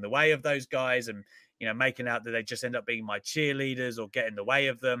standing in the way of those guys and, making out that they just end up being my cheerleaders or get in the way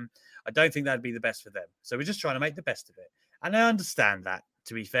of them. I don't think that'd be the best for them. So we're just trying to make the best of it. And I understand that,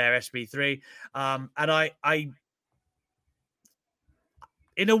 to be fair, SB3. And I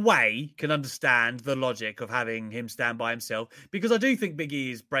in a way, can understand the logic of having him stand by himself, because I do think Big E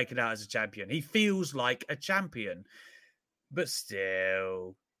is breaking out as a champion. He feels like a champion, but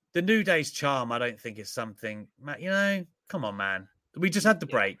still, the New Day's charm, I don't think is something, come on, man. We just had the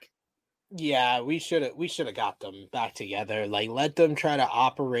break. Yeah, we should have got them back together. Like, let them try to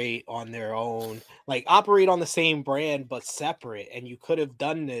operate on their own, like operate on the same brand but separate. And you could have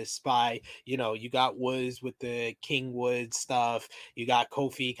done this by, you got Woods with the King Woods stuff. You got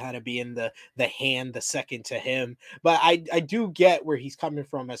Kofi kind of being the hand, the second to him. But I do get where he's coming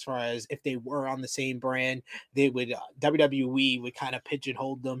from as far as if they were on the same brand, they would WWE would kind of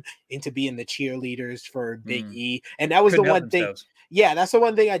pigeonhole them into being the cheerleaders for Big E, and that was the one thing. Yeah, that's the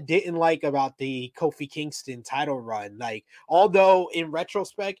one thing I didn't like about the Kofi Kingston title run. Like, although in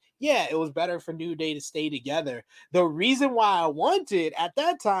retrospect, yeah, it was better for New Day to stay together. The reason why I wanted at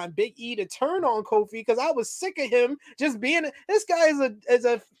that time Big E to turn on Kofi, because I was sick of him just being this guy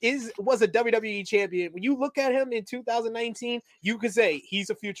was a WWE champion. When you look at him in 2019, you could say he's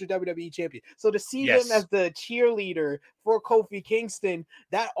a future WWE champion. So to see him as the cheerleader for Kofi Kingston,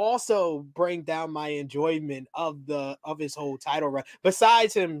 that also bring down my enjoyment of his whole title run.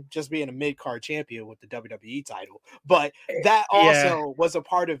 Besides him just being a mid-card champion with the WWE title, but that also was a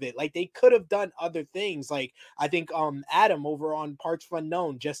part of it. Like, they could have done other things. Like, I think Adam over on Parts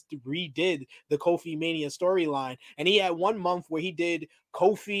Unknown just redid the Kofi Mania storyline, and he had 1 month where he did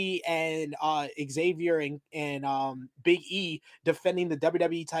Kofi and Xavier and Big E defending the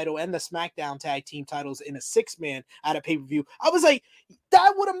WWE title and the SmackDown tag team titles in a 6-man at a pay-per-view. I was like,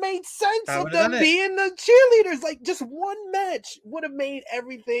 that would have made sense of them being the cheerleaders. Like, just one match would have made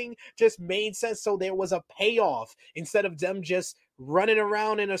everything just made sense. So there was a payoff instead of them just running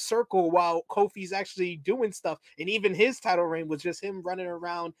around in a circle while Kofi's actually doing stuff. And even his title reign was just him running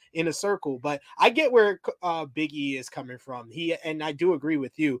around in a circle. But I get where Big E is coming from. And I do agree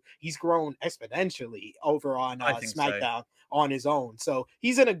with you. He's grown exponentially over on SmackDown on his own. So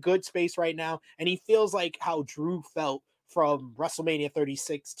he's in a good space right now. And he feels like how Drew felt from WrestleMania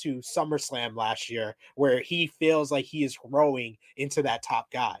 36 to SummerSlam last year, where he feels like he is growing into that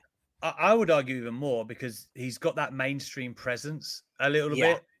top guy. I would argue even more because he's got that mainstream presence a little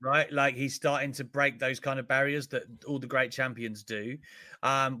bit, right? Like, he's starting to break those kind of barriers that all the great champions do,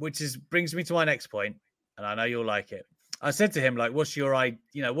 which brings me to my next point, and I know you'll like it. I said to him, like, what's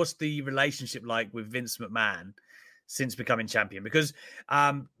the relationship like with Vince McMahon since becoming champion? Because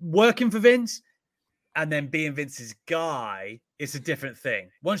working for Vince and then being Vince's guy, it's a different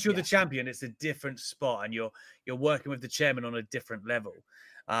thing. Once you're the champion, it's a different spot, and you're working with the chairman on a different level.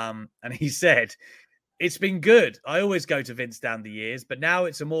 And he said, it's been good. I always go to Vince down the years, but now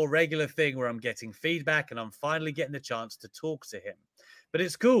it's a more regular thing where I'm getting feedback and I'm finally getting the chance to talk to him. But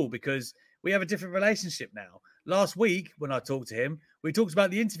it's cool because we have a different relationship now. Last week, when I talked to him, we talked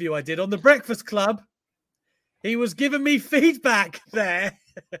about the interview I did on The Breakfast Club. He was giving me feedback there,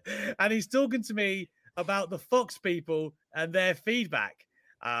 and he's talking to me about the Fox people and their feedback.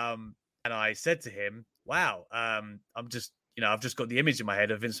 And I said to him, wow, I've just got the image in my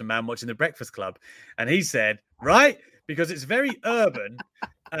head of Vince McMahon watching The Breakfast Club. And he said, right, because it's very urban.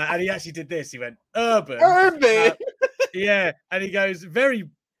 And he actually did this. He went, urban. Yeah. And he goes,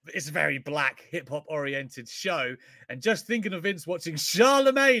 it's a very black hip hop oriented show. And just thinking of Vince watching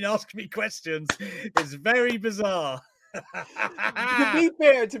Charlemagne ask me questions is very bizarre.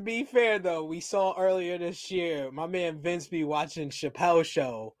 To be fair, though, we saw earlier this year, my man Vince be watching Chappelle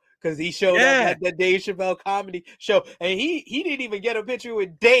Show. Because he showed up at the Dave Chappelle comedy show. And he didn't even get a picture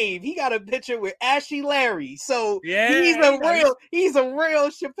with Dave. He got a picture with Ashley Larry. So he's a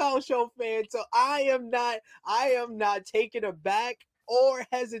real Chappelle Show fan. So I am not taken aback or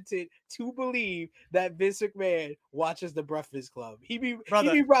hesitant to believe that Vince McMahon watches The Breakfast Club. He be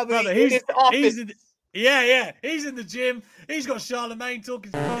probably in his office. Yeah. He's in the gym. He's got Charlemagne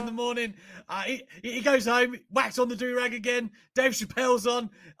talking to him in the morning. He goes home, whacks on the do-rag again. Dave Chappelle's on.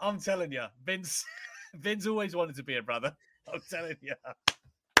 I'm telling you, Vince always wanted to be a brother. I'm telling you.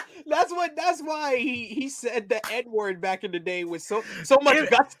 That's why he said the N word back in the day with so much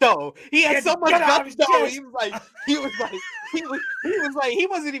gusto. He had so much gusto. He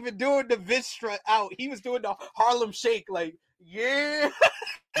wasn't even doing the Vince strut out. He was doing the Harlem Shake. Like, yeah.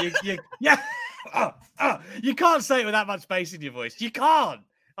 Yeah. You can't say it with that much bass in your voice. You can't.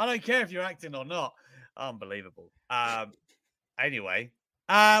 I don't care if you're acting or not. Unbelievable. Anyway,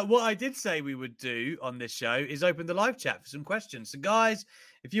 what I did say we would do on this show is open the live chat for some questions. So, guys,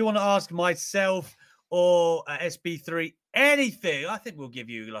 if you want to ask myself or SB3 anything, I think we'll give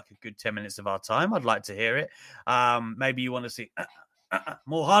you like a good 10 minutes of our time. I'd like to hear it. Maybe you want to see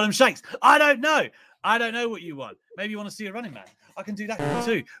more Harlem Shakes. I don't know. I don't know what you want. Maybe you want to see a Running Man. I can do that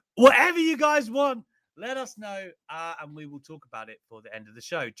too. Whatever you guys want, let us know, and we will talk about it for the end of the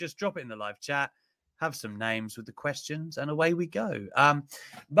show. Just drop it in the live chat, have some names with the questions, and away we go.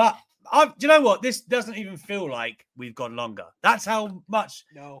 But do you know what? This doesn't even feel like we've gone longer. That's how much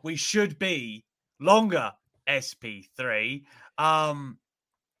we should be longer, SP3. I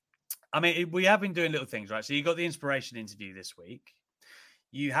mean, we have been doing little things, right? So you got the inspiration interview this week.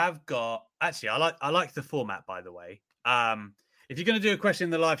 You have got, actually, I like the format, by the way. If you're going to do a question in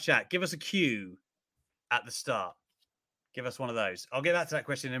the live chat, give us a cue at the start. Give us one of those. I'll get back to that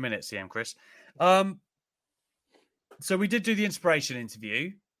question in a minute, CM Chris. So we did do the inspiration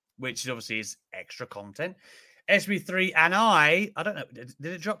interview, which obviously is extra content. SB3 and I don't know, did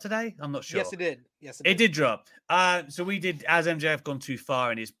it drop today? I'm not sure. Yes, it did. It did drop. So we did Has MJF Gone Too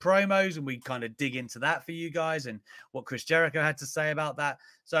Far in his promos, and we kind of dig into that for you guys and what Chris Jericho had to say about that.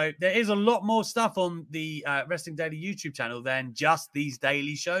 So there is a lot more stuff on the Wrestling Daily YouTube channel than just these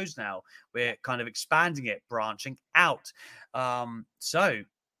daily shows now. We're kind of expanding it, branching out. So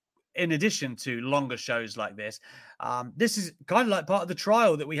in addition to longer shows like this, this is kind of like part of the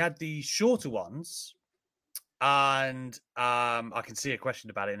trial that we had the shorter ones. And I can see a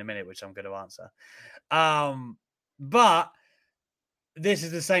question about it in a minute, which I'm going to answer. But this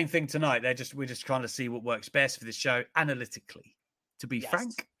is the same thing tonight. We're just trying to see what works best for this show analytically, to be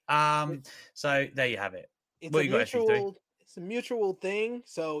frank. So there you have it. It's a mutual thing.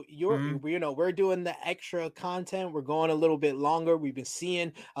 So we're doing the extra content. We're going a little bit longer. We've been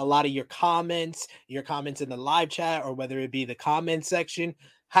seeing a lot of your comments in the live chat, or whether it be the comment section.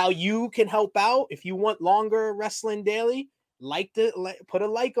 How you can help out if you want longer Wrestling Daily, put a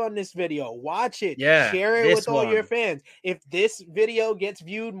like on this video, watch it, share it with all your fans. If this video gets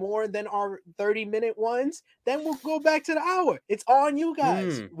viewed more than our 30-minute ones, then we'll go back to the hour. It's on you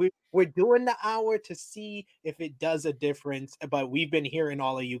guys. We're doing the hour to see if it does a difference, but we've been hearing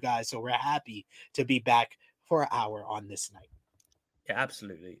all of you guys, so we're happy to be back for an hour on this night. Yeah,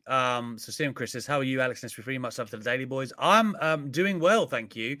 absolutely. So CM Chris says, how are you, Alex Nesby? Much love to the Daily Boys. I'm doing well,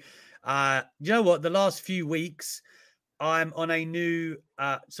 thank you. You know what? The last few weeks, I'm on a new...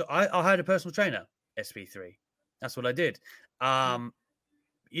 so I hired a personal trainer, SB3. That's what I did.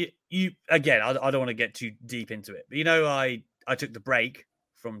 You again, I don't want to get too deep into it. But I took the break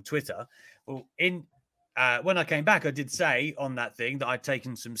from Twitter. Well, when I came back, I did say on that thing that I'd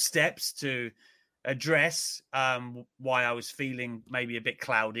taken some steps to address why I was feeling maybe a bit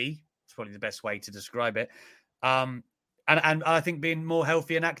cloudy. It's probably the best way to describe it. And I think being more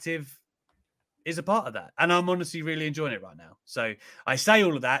healthy and active is a part of that. And I'm honestly really enjoying it right now. So I say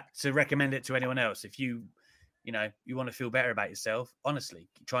all of that to recommend it to anyone else. If you want to feel better about yourself, honestly,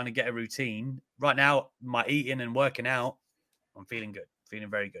 trying to get a routine right now, my eating and working out, I'm feeling good, feeling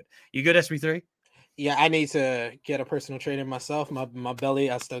very good. You good, SB3? Yeah, I need to get a personal trainer myself. My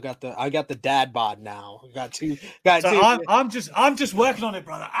belly, I got the dad bod now. I'm just working on it,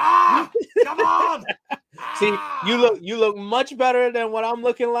 brother. Come on. See, you look much better than what I'm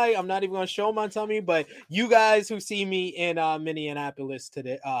looking like. I'm not even gonna show my tummy, but you guys who see me in Minneapolis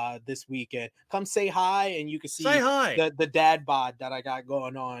today, this weekend, come say hi, and you can see the dad bod that I got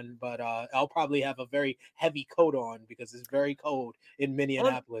going on. But I'll probably have a very heavy coat on because it's very cold in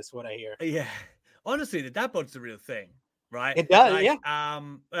Minneapolis. What I hear, yeah. Honestly, the dad bod's the real thing, right? It does, yeah.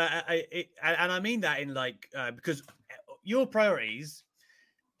 And I mean that in because your priorities.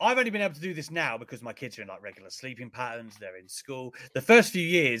 I've only been able to do this now because my kids are in regular sleeping patterns. They're in school. The first few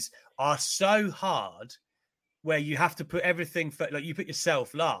years are so hard, where you have to put everything you put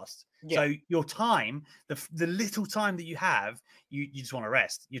yourself last. Yeah. So your time, the little time that you have, you just want to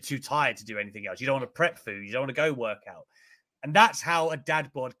rest. You're too tired to do anything else. You don't want to prep food. You don't want to go work out, and that's how a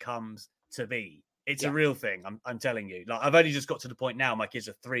dad bod comes to be. It's a real thing. I'm telling you. I've only just got to the point now. My kids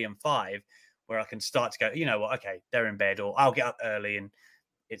are 3 and 5, where I can start to go, you know what, okay, they're in bed, or I'll get up early, and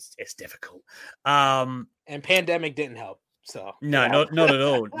it's difficult. And pandemic didn't help. So no, not at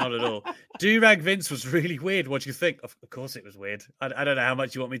all. Not at all. Do-rag Vince was really weird. What do you think? Of course it was weird. I don't know how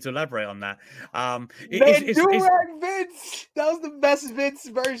much you want me to elaborate on that. Do-rag Vince! That was the best Vince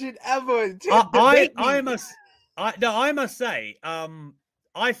version ever. I must say,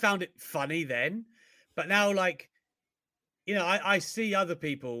 I found it funny then, but now, like, you know, I see other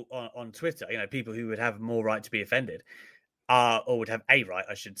people on Twitter, you know, people who would have more right to be offended, or would have a right,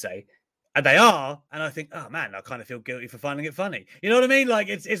 I should say. And they are, and I think, oh man, I kind of feel guilty for finding it funny. You know what I mean? Like,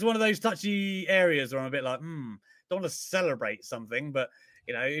 it's one of those touchy areas where I'm a bit like, don't want to celebrate something, but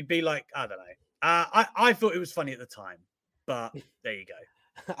you know, it'd be like, I don't know. I thought it was funny at the time, but there you go.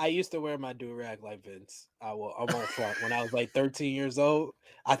 I used to wear my do-rag like Vince. I won't front. When I was like 13 years old,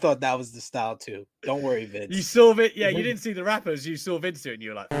 I thought that was the style too. Don't worry, Vince. You saw it, yeah. You didn't see the rappers. You saw Vince do it, and you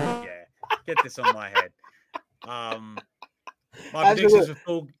were like, yeah, get this on my head. My predictions for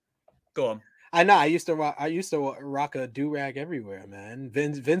full. Go on. I know. I used to rock a do-rag everywhere, man.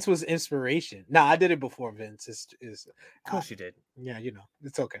 Vince was inspiration. No, I did it before Vince. Of course you did. Yeah, you know,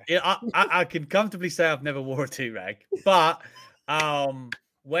 it's okay. Yeah, I can comfortably say I've never wore a do-rag, but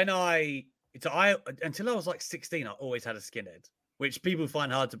until I was like 16, I always had a skinhead, which people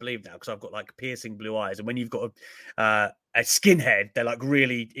find hard to believe now because I've got like piercing blue eyes, and when you've got a skinhead, they're like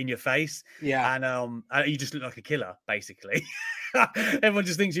really in your face. Yeah, and you just look like a killer, basically. Everyone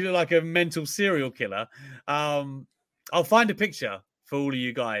just thinks you look like a mental serial killer. I'll find a picture for all of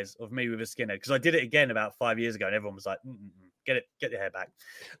you guys of me with a skinhead, because I did it again about 5 years ago, and everyone was like, get your hair back.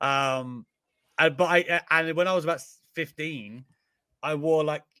 And when I was about 15, I wore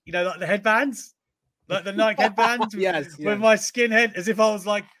like, you know, like the headbands, like the Nike headbands. yes, with my skinhead, as if I was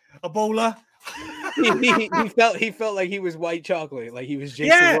like a bowler. he felt like he was white chocolate, like he was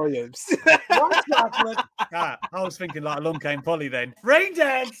Jason Williams. White chocolate. I was thinking like Along Came Polly then. Rain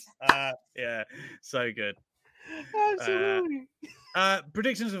Dance. Yeah, so good. Absolutely.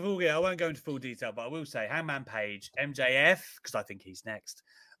 Predictions of Full Gear. I won't go into full detail, but I will say Hangman Page, MJF, because I think he's next.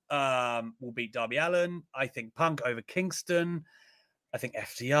 Will beat Darby Allin. I think Punk over Kingston. I think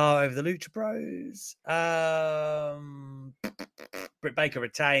FTR over the Lucha Bros. Britt Baker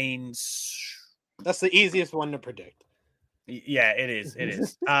retains. That's the easiest one to predict. Yeah, it is. It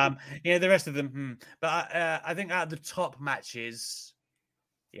is. The rest of them. But I think out of the top matches,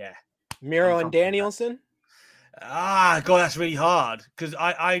 yeah, Miro and Danielson. God, that's really hard, because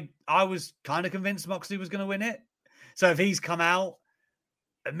I was kind of convinced Moxley was going to win it. So if he's come out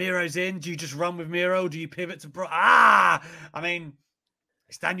and Miro's in, do you just run with Miro? Do you pivot to I mean,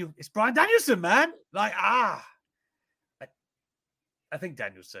 it's Bryan Danielson, man. Like, I think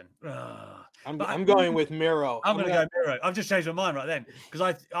Danielson. I'm going with Miro. I'm going to go Miro. I've just changed my mind right then,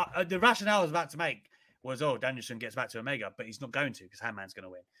 because the rationale I was about to make was, Danielson gets back to Omega, but he's not going to, because Hangman's going to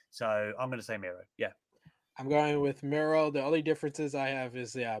win. So I'm going to say Miro. Yeah. I'm going with Miro. The only differences I have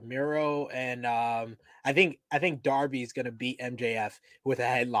is Miro, and I think Darby's going to beat MJF with a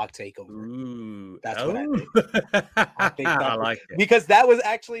headlock takeover. Ooh, that's what I think. I think I like it, because that was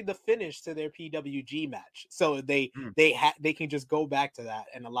actually the finish to their PWG match. So they can just go back to that,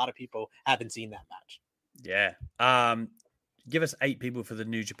 and a lot of people haven't seen that match. Yeah. Give us 8 people for the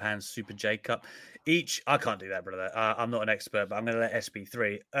New Japan Super J Cup each. I can't do that, brother. I'm not an expert, but I'm going to let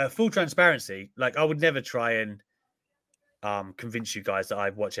SB3. Full transparency, like, I would never try and convince you guys that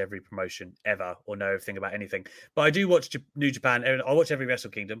I watch every promotion ever or know everything about anything. But I do watch New Japan. I watch every Wrestle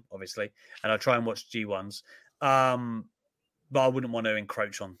Kingdom, obviously, and I try and watch G1s. But I wouldn't want to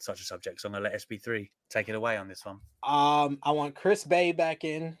encroach on such a subject, so I'm going to let SB3 take it away on this one. I want Chris Bay back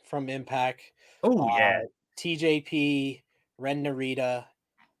in from Impact. Oh, yeah. TJP, Ren Narita,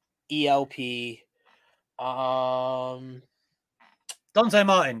 ELP. Dante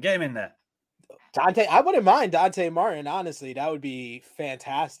Martin, get him in there. Dante, I wouldn't mind Dante Martin, honestly. That would be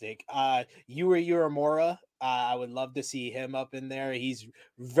fantastic. Yuri Uemura, I would love to see him up in there. He's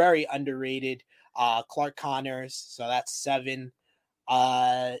very underrated. Clark Connors, so that's 7.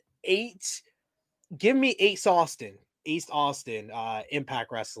 8. Give me Ace Austin,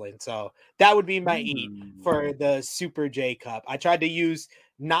 Impact Wrestling. So that would be my 8 for the Super J Cup. I tried to use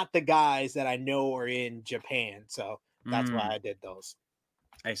not the guys that I know are in Japan, so that's why I did those.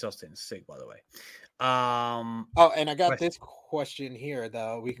 Ace Austin is sick, by the way. And I got this question here,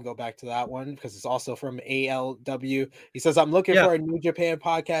 though. We can go back to that one because it's also from ALW. He says, I'm looking for a New Japan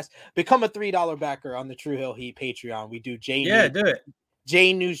podcast. Become a $3 backer on the True Hill Heat Patreon. We do do it.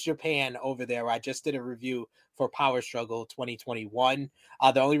 J News Japan over there. I just did a review for Power Struggle 2021.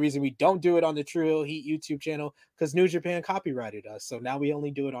 The only reason we don't do it on the True Hill Heat YouTube channel because New Japan copyrighted us. So now we only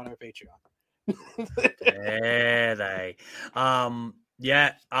do it on our Patreon. Dare they?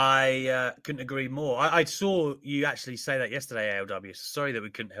 Yeah, I couldn't agree more. I saw you actually say that yesterday, ALW. Sorry that we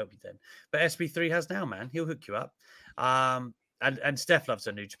couldn't help you then. But SB3 has now, man. He'll hook you up. And Steph loves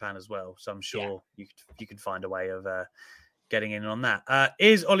a New Japan as well. So I'm sure you could find a way of getting in on that.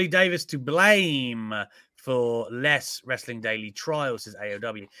 Is Ollie Davis to blame for less Wrestling Daily trials, says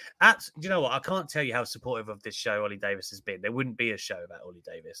AOW? Do you know what? I can't tell you how supportive of this show Ollie Davis has been. There wouldn't be a show about Ollie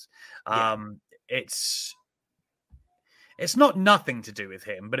Davis. It's not nothing to do with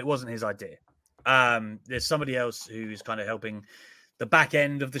him, but it wasn't his idea. There's somebody else who's kind of helping the back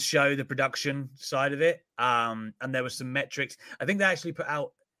end of the show, the production side of it. And there were some metrics. I think they actually put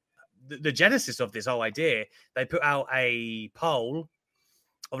out the genesis of this whole idea. They put out a poll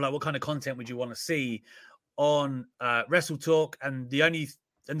of like, what kind of content would you want to see on Wrestle Talk? And the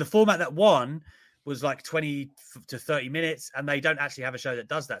format that won was like 20 to 30 minutes, and they don't actually have a show that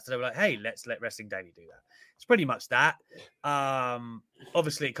does that. So they were like, hey, let's let Wrestling Daily do that. It's pretty much that.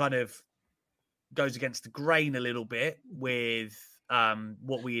 Obviously, it kind of goes against the grain a little bit with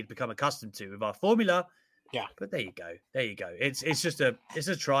what we had become accustomed to with our formula. Yeah, but there you go. It's just a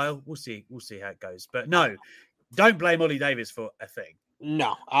trial. We'll see how it goes. But no, don't blame Ollie Davis for a thing.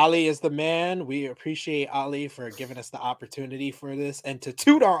 No, Ali is the man. We appreciate Ali for giving us the opportunity for this. And to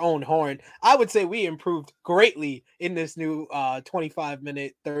toot our own horn, I would say we improved greatly in this new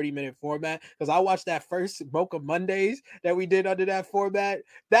 25-minute, 30-minute format. Because I watched that first Mocha Mondays that we did under that format.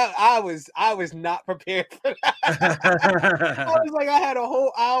 That I was not prepared for that. I was like, I had a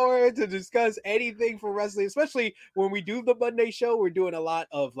whole hour to discuss anything for wrestling, especially when we do the Monday show. We're doing a lot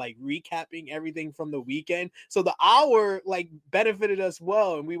of like recapping everything from the weekend. So the hour like benefited us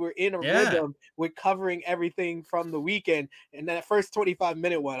well, and we were in a rhythm with covering everything from the weekend. And that first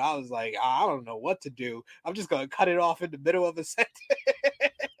 25-minute one, I was like, I don't know what to do. I'm just gonna cut it off in the middle of a sentence.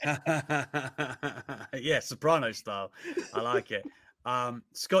 Yeah, Soprano style. I like it.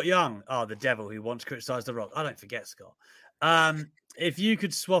 Scott Young, the devil who once criticized The Rock. I don't forget Scott. If you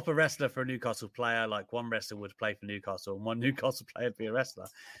could swap a wrestler for a Newcastle player, like one wrestler would play for Newcastle and one Newcastle player would be a wrestler,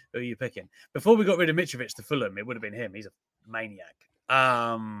 who are you picking? Before we got rid of Mitrovic to Fulham, it would have been him. He's a maniac.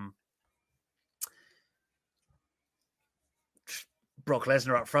 Brock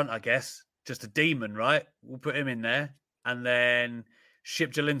Lesnar up front, I guess. Just a demon, right? We'll put him in there. And then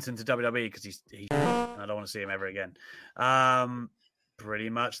ship Jolinton to WWE because I don't want to see him ever again. Pretty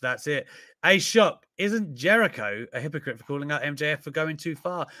much that's it. A Shop, isn't Jericho a hypocrite for calling out MJF for going too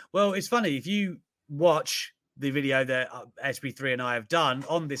far? Well, it's funny. If you watch the video that SB3 and I have done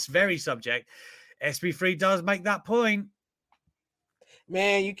on this very subject, SB3 does make that point.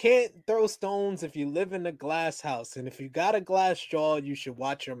 Man, you can't throw stones if you live in a glass house. And if you got a glass jaw, you should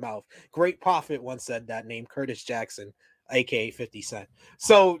watch your mouth. Great prophet once said that, named Curtis Jackson, aka 50 Cent.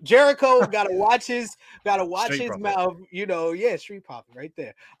 So Jericho gotta watch his mouth, street prophet right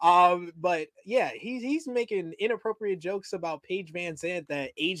there. But yeah, he's making inappropriate jokes about Paige Van Zandt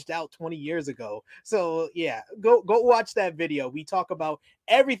that aged out 20 years ago. So yeah, go watch that video. We talk about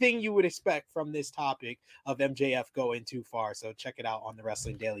everything you would expect from this topic of MJF going too far. So check it out on the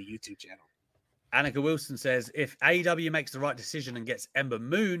Wrestling Daily YouTube channel. Annika Wilson says, if AEW makes the right decision and gets Ember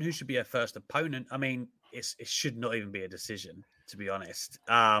Moon, who should be her first opponent? I mean, it should not even be a decision, to be honest.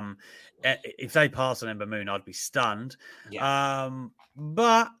 If they pass on Ember Moon, I'd be stunned. Yeah.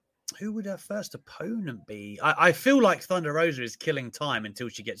 But who would her first opponent be? I feel like Thunder Rosa is killing time until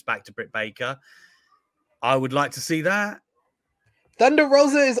she gets back to Britt Baker. I would like to see that. Thunder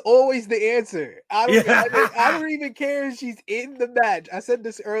Rosa is always the answer. I don't even care if she's in the match. I said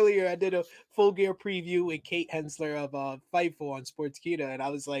this earlier. I did a Full Gear preview with Kate Hensler of Fightful on Sportskeeda, and I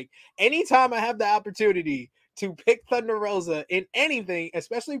was like, anytime I have the opportunity to pick Thunder Rosa in anything,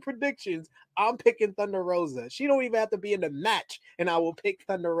 especially predictions, I'm picking Thunder Rosa. She don't even have to be in the match, and I will pick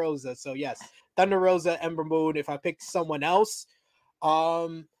Thunder Rosa. So yes, Thunder Rosa, Ember Moon. If I picked someone else,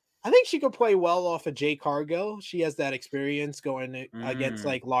 I think she could play well off of Jade Cargill. She has that experience going against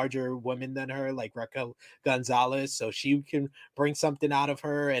like larger women than her, like Raquel Gonzalez. So she can bring something out of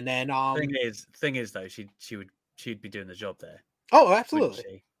her. And then thing is though, she'd be doing the job there. Oh,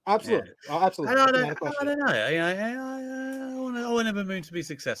 absolutely. Absolutely. Yeah. Oh, absolutely. I don't know. I want Ember Moon to be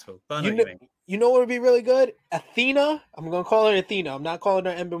successful. But you know what would be really good? Athena. I'm gonna call her Athena. I'm not calling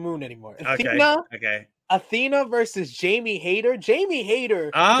her Ember Moon anymore. Athena. Okay. Athena versus Jamie Hayter. Jamie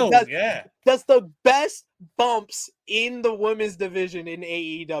Hayter does the best bumps in the women's division in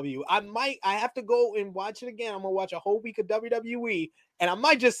AEW. I have to go and watch it again. I'm gonna watch a whole week of WWE, and I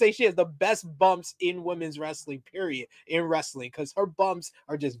might just say she has the best bumps in women's wrestling, period, in wrestling, because her bumps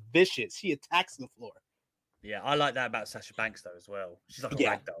are just vicious. She attacks the floor. Yeah, I like that about Sasha Banks though as well. She's like a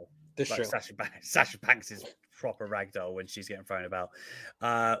ragdoll. Like Sasha Banks is proper ragdoll when she's getting thrown about.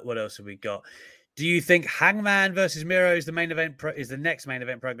 What else have we got? Do you think Hangman versus Miro is the main event? Is the next main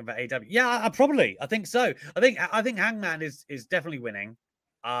event program for AEW? Yeah, probably. I think so. I think Hangman is definitely winning.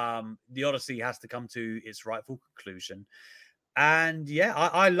 The Odyssey has to come to its rightful conclusion, and yeah,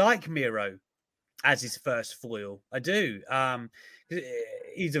 I like Miro as his first foil. I do.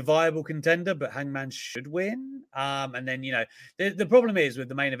 He's a viable contender, but Hangman should win. And then, the problem is with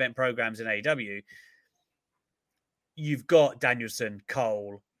the main event programs in AEW, you've got Danielson,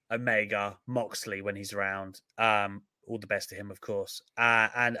 Cole, Omega, Moxley when he's around. All the best to him, of course.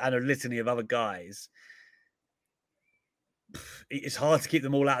 And a litany of other guys. It's hard to keep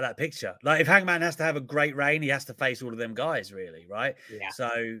them all out of that picture. Like, if Hangman has to have a great reign, he has to face all of them guys, really, right? Yeah.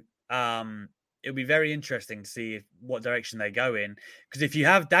 So, it'll be very interesting to see what direction they go in. Because if you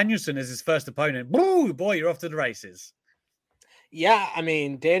have Danielson as his first opponent, woo, boy, you're off to the races. Yeah, I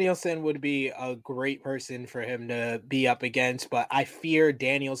mean, Danielson would be a great person for him to be up against, but I fear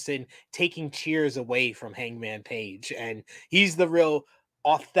Danielson taking cheers away from Hangman Page. And he's the real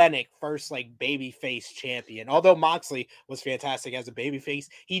authentic first babyface champion. Although Moxley was fantastic as a babyface,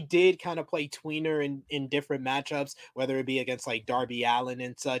 he did kind of play tweener in different matchups, whether it be against Darby Allin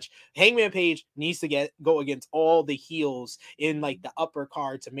and such. Hangman Page needs to go against all the heels in the upper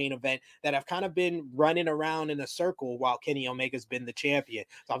card to main event that have kind of been running around in a circle while Kenny Omega's been the champion.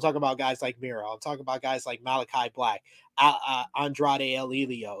 So I'm talking about guys like Miro. I'm talking about guys like Malachi Black, Andrade El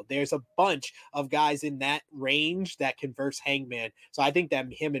Elio. There's a bunch of guys in that range that can verse Hangman. So I think that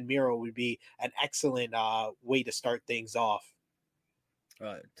him and Miro would be an excellent way to start things off.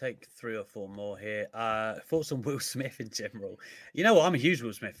 Right, take 3 or 4 more here. Thoughts on Will Smith in general? You know what? I'm a huge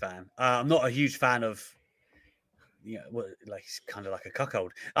Will Smith fan. I'm not a huge fan of, he's kind of like a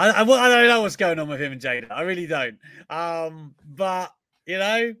cuckold. I don't know what's going on with him and Jada. I really don't. But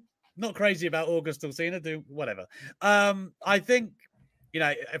not crazy about August Alsina. Do whatever. I think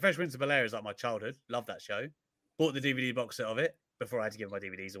Fresh Prince of Bel-Air is like my childhood. Love that show. Bought the DVD box set of it before I had to give my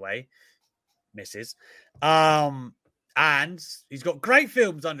DVDs away. Misses. And he's got great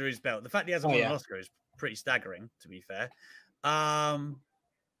films under his belt. The fact he hasn't won an Oscar is pretty staggering, to be fair.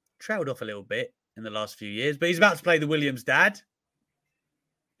 Trailed off a little bit in the last few years, but he's about to play the Williams dad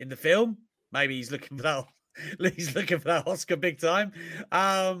in the film. Maybe he's looking for that. He's looking for that Oscar big time.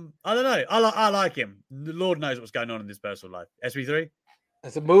 I don't know. I like him. The Lord knows what's going on in his personal life. SB3?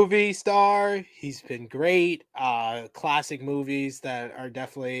 As a movie star, he's been great. Classic movies that are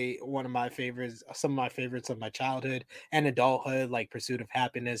definitely one of my favorites, some of my favorites of my childhood and adulthood, like Pursuit of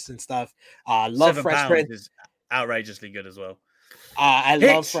Happiness and stuff. Love Fresh Prince. Is outrageously good as well. I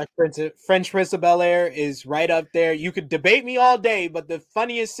love French Prince of Bel-Air is right up there. You could debate me all day, but the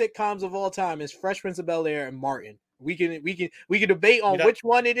funniest sitcoms of all time is Fresh Prince of Bel-Air and Martin. We can debate on which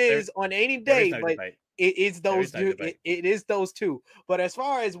one it is on any day, but debate. It is those two. It is those two. But as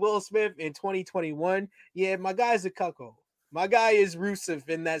far as Will Smith in 2021, yeah, my guy's a cuckold. My guy is Rusev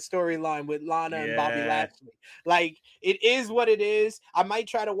in that storyline with Lana and Bobby Lashley. It is what it is. I might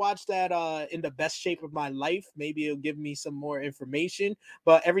try to watch that in the best shape of my life. Maybe it'll give me some more information.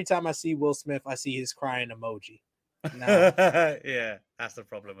 But every time I see Will Smith, I see his crying emoji. Nah. Yeah, that's the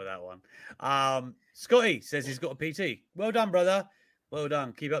problem with that one. Scotty says he's got a PT. Well done, brother. Well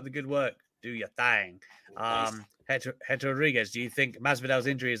done. Keep up the good work. Do your thing. Hector Rodriguez, do you think Masvidal's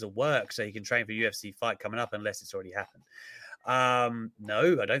injury is a work so he can train for UFC fight coming up unless it's already happened?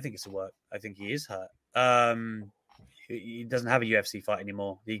 No, I don't think it's a work. I think he is hurt. He doesn't have a UFC fight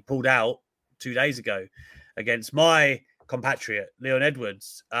anymore. He pulled out 2 days ago against my compatriot, Leon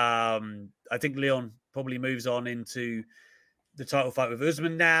Edwards. I think Leon probably moves on into the title fight with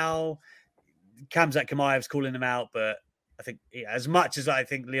Usman now. Khamzat Chimaev's calling him out, but I think as much as I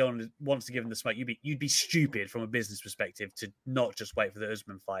think Leon wants to give him the smoke, you'd be stupid from a business perspective to not just wait for the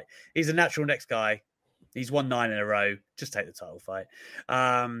Usman fight. He's a natural next guy. He's won 9 in a row. Just take the title fight.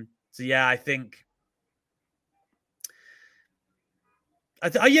 So yeah, I think.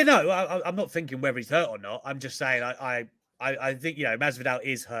 I'm not thinking whether he's hurt or not. I'm just saying I think Masvidal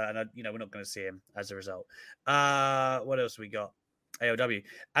is hurt, and we're not going to see him as a result. What else we got? AOW.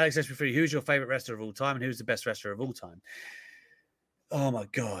 Alex SB3, who's your favorite wrestler of all time and who's the best wrestler of all time? Oh my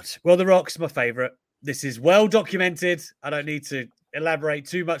God. Well, The Rock's my favorite. This is well documented. I don't need to elaborate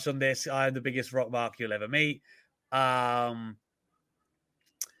too much on this. I am the biggest Rock mark you'll ever meet. Best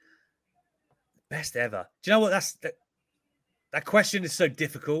ever. Do you know what? That question is so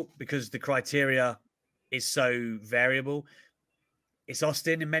difficult because the criteria is so variable. It's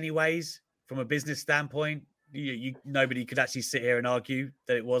Austin in many ways from a business standpoint. Nobody could actually sit here and argue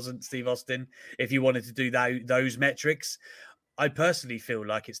that it wasn't Steve Austin if you wanted to do those metrics. I personally feel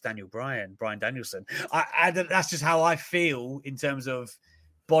like it's Brian Danielson. That's just how I feel in terms of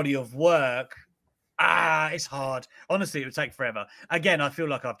body of work. It's hard. Honestly, it would take forever. Again, I feel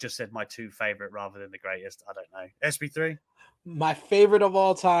like I've just said my two favorite rather than the greatest. I don't know. SP3? My favorite of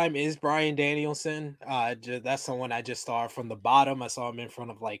all time is Brian Danielson. That's someone I just saw from the bottom. I saw him in front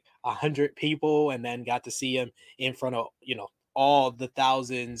of like 100 people and then got to see him in front of, all the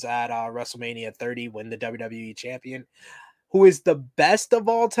thousands at WrestleMania 30 when the WWE champion. Who is the best of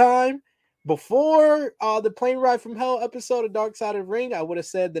all time? Before the Plane Ride from Hell episode of Dark Side of the Ring, I would have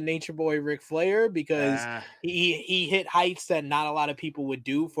said the Nature Boy Ric Flair because he hit heights that not a lot of people would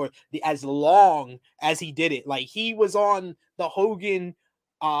do for as long as he did it. Like he was on the Hogan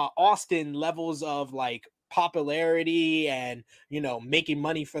Austin levels of like popularity and making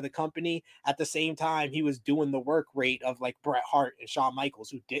money for the company. At the same time, he was doing the work rate of like Bret Hart and Shawn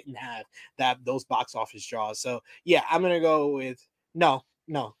Michaels, who didn't have those box office draws. So yeah, I'm gonna go with no,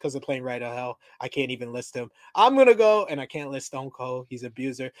 because of Plane Ride to Hell, I can't even list him. I'm gonna go, and I can't list Stone Cold. He's an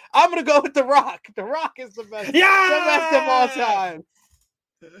abuser. I'm gonna go with The Rock. The Rock is the best. Yeah, the best of all time.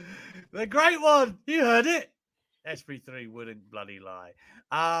 The great one. You heard it. SP3 wouldn't bloody lie.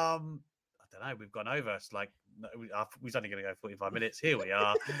 I don't know. We've gone over. It's like we're only going to go 45 minutes. Here we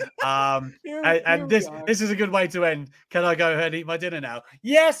are. This is a good way to end. Can I go ahead and eat my dinner now?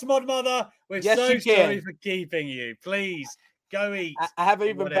 Yes, Mod Mother. We're so sorry for keeping you. Please. Go eat. I have an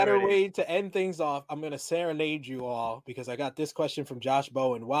even better way to end things off. I'm going to serenade you all because I got this question from Josh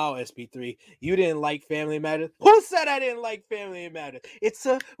Bowen. Wow, SP3, you didn't like Family Matters? Who said I didn't like Family Matters? It's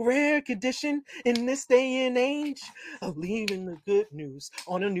a rare condition in this day and age of leaving the good news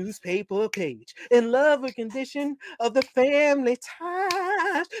on a newspaper page. And love a condition of the family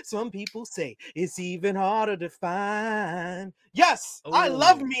ties. Some people say it's even harder to find. Yes, I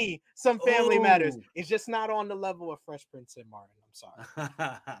love me some Family Matters. It's just not on the level of Fresh Prince and Martin. I'm sorry.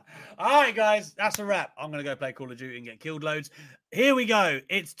 All right, guys, that's a wrap. I'm going to go play Call of Duty and get killed loads. Here we go.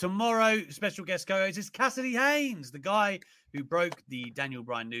 It's tomorrow. Special guest co-host is Cassidy Haynes, the guy who broke the Daniel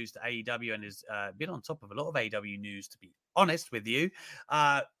Bryan news to AEW and has been on top of a lot of AEW news, to be honest with you.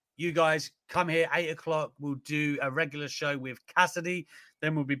 You guys come here, 8 o'clock. We'll do a regular show with Cassidy.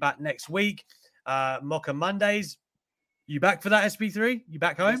 Then we'll be back next week. Mocha Mondays. You back for that, SP3? You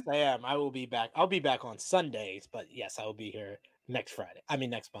back home? Yes, I am. I will be back. I'll be back on Sundays, but yes, I will be here next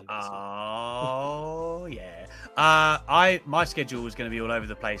Monday. Oh, yeah. My schedule is going to be all over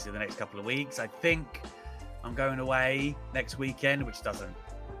the place in the next couple of weeks. I think I'm going away next weekend, which doesn't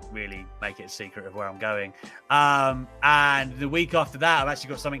really make it a secret of where I'm going. And the week after that, I've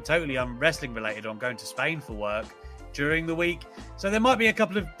actually got something totally wrestling related. I'm going to Spain for work during the week. So there might be a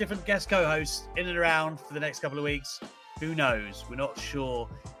couple of different guest co-hosts in and around for the next couple of weeks. Who knows? We're not sure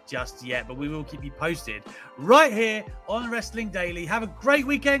just yet, but we will keep you posted right here on Wrestling Daily. Have a great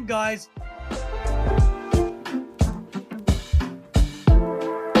weekend, guys.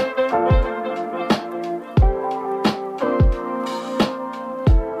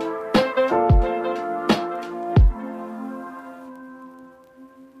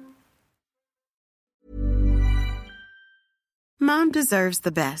 Mom deserves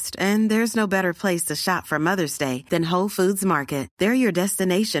the best, and there's no better place to shop for Mother's Day than Whole Foods Market. They're your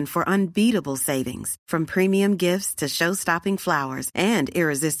destination for unbeatable savings, from premium gifts to show-stopping flowers and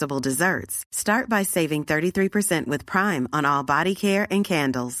irresistible desserts. Start by saving 33% with Prime on all body care and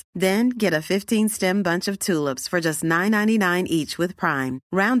candles. Then get a 15-stem bunch of tulips for just $9.99 each with Prime.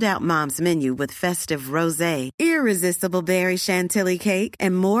 Round out Mom's menu with festive rosé, irresistible berry chantilly cake,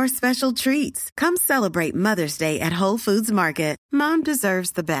 and more special treats. Come celebrate Mother's Day at Whole Foods Market. Mom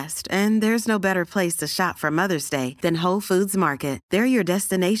deserves the best, and there's no better place to shop for Mother's Day than Whole Foods Market. They're your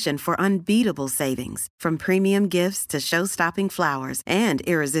destination for unbeatable savings, from premium gifts to show-stopping flowers and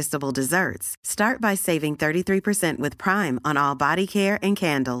irresistible desserts. Start by saving 33% with Prime on all body care and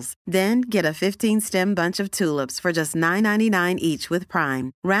candles. Then get a 15-stem bunch of tulips for just $9.99 each with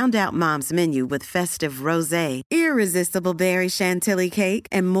Prime. Round out Mom's menu with festive rosé, irresistible berry chantilly cake,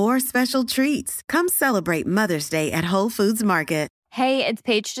 and more special treats. Come celebrate Mother's Day at Whole Foods Market. Hey, it's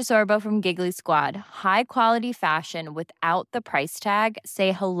Paige DeSorbo from Giggly Squad. High quality fashion without the price tag.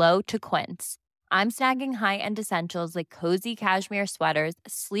 Say hello to Quince. I'm snagging high-end essentials like cozy cashmere sweaters,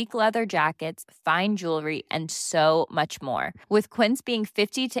 sleek leather jackets, fine jewelry, and so much more. With Quince being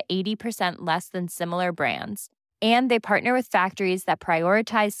 50 to 80% less than similar brands. And they partner with factories that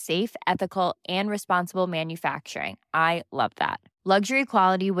prioritize safe, ethical, and responsible manufacturing. I love that. Luxury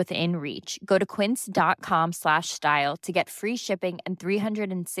quality within reach. Go to quince.com/style to get free shipping and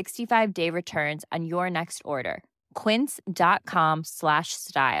 365-day returns on your next order.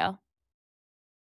 Quince.com/style.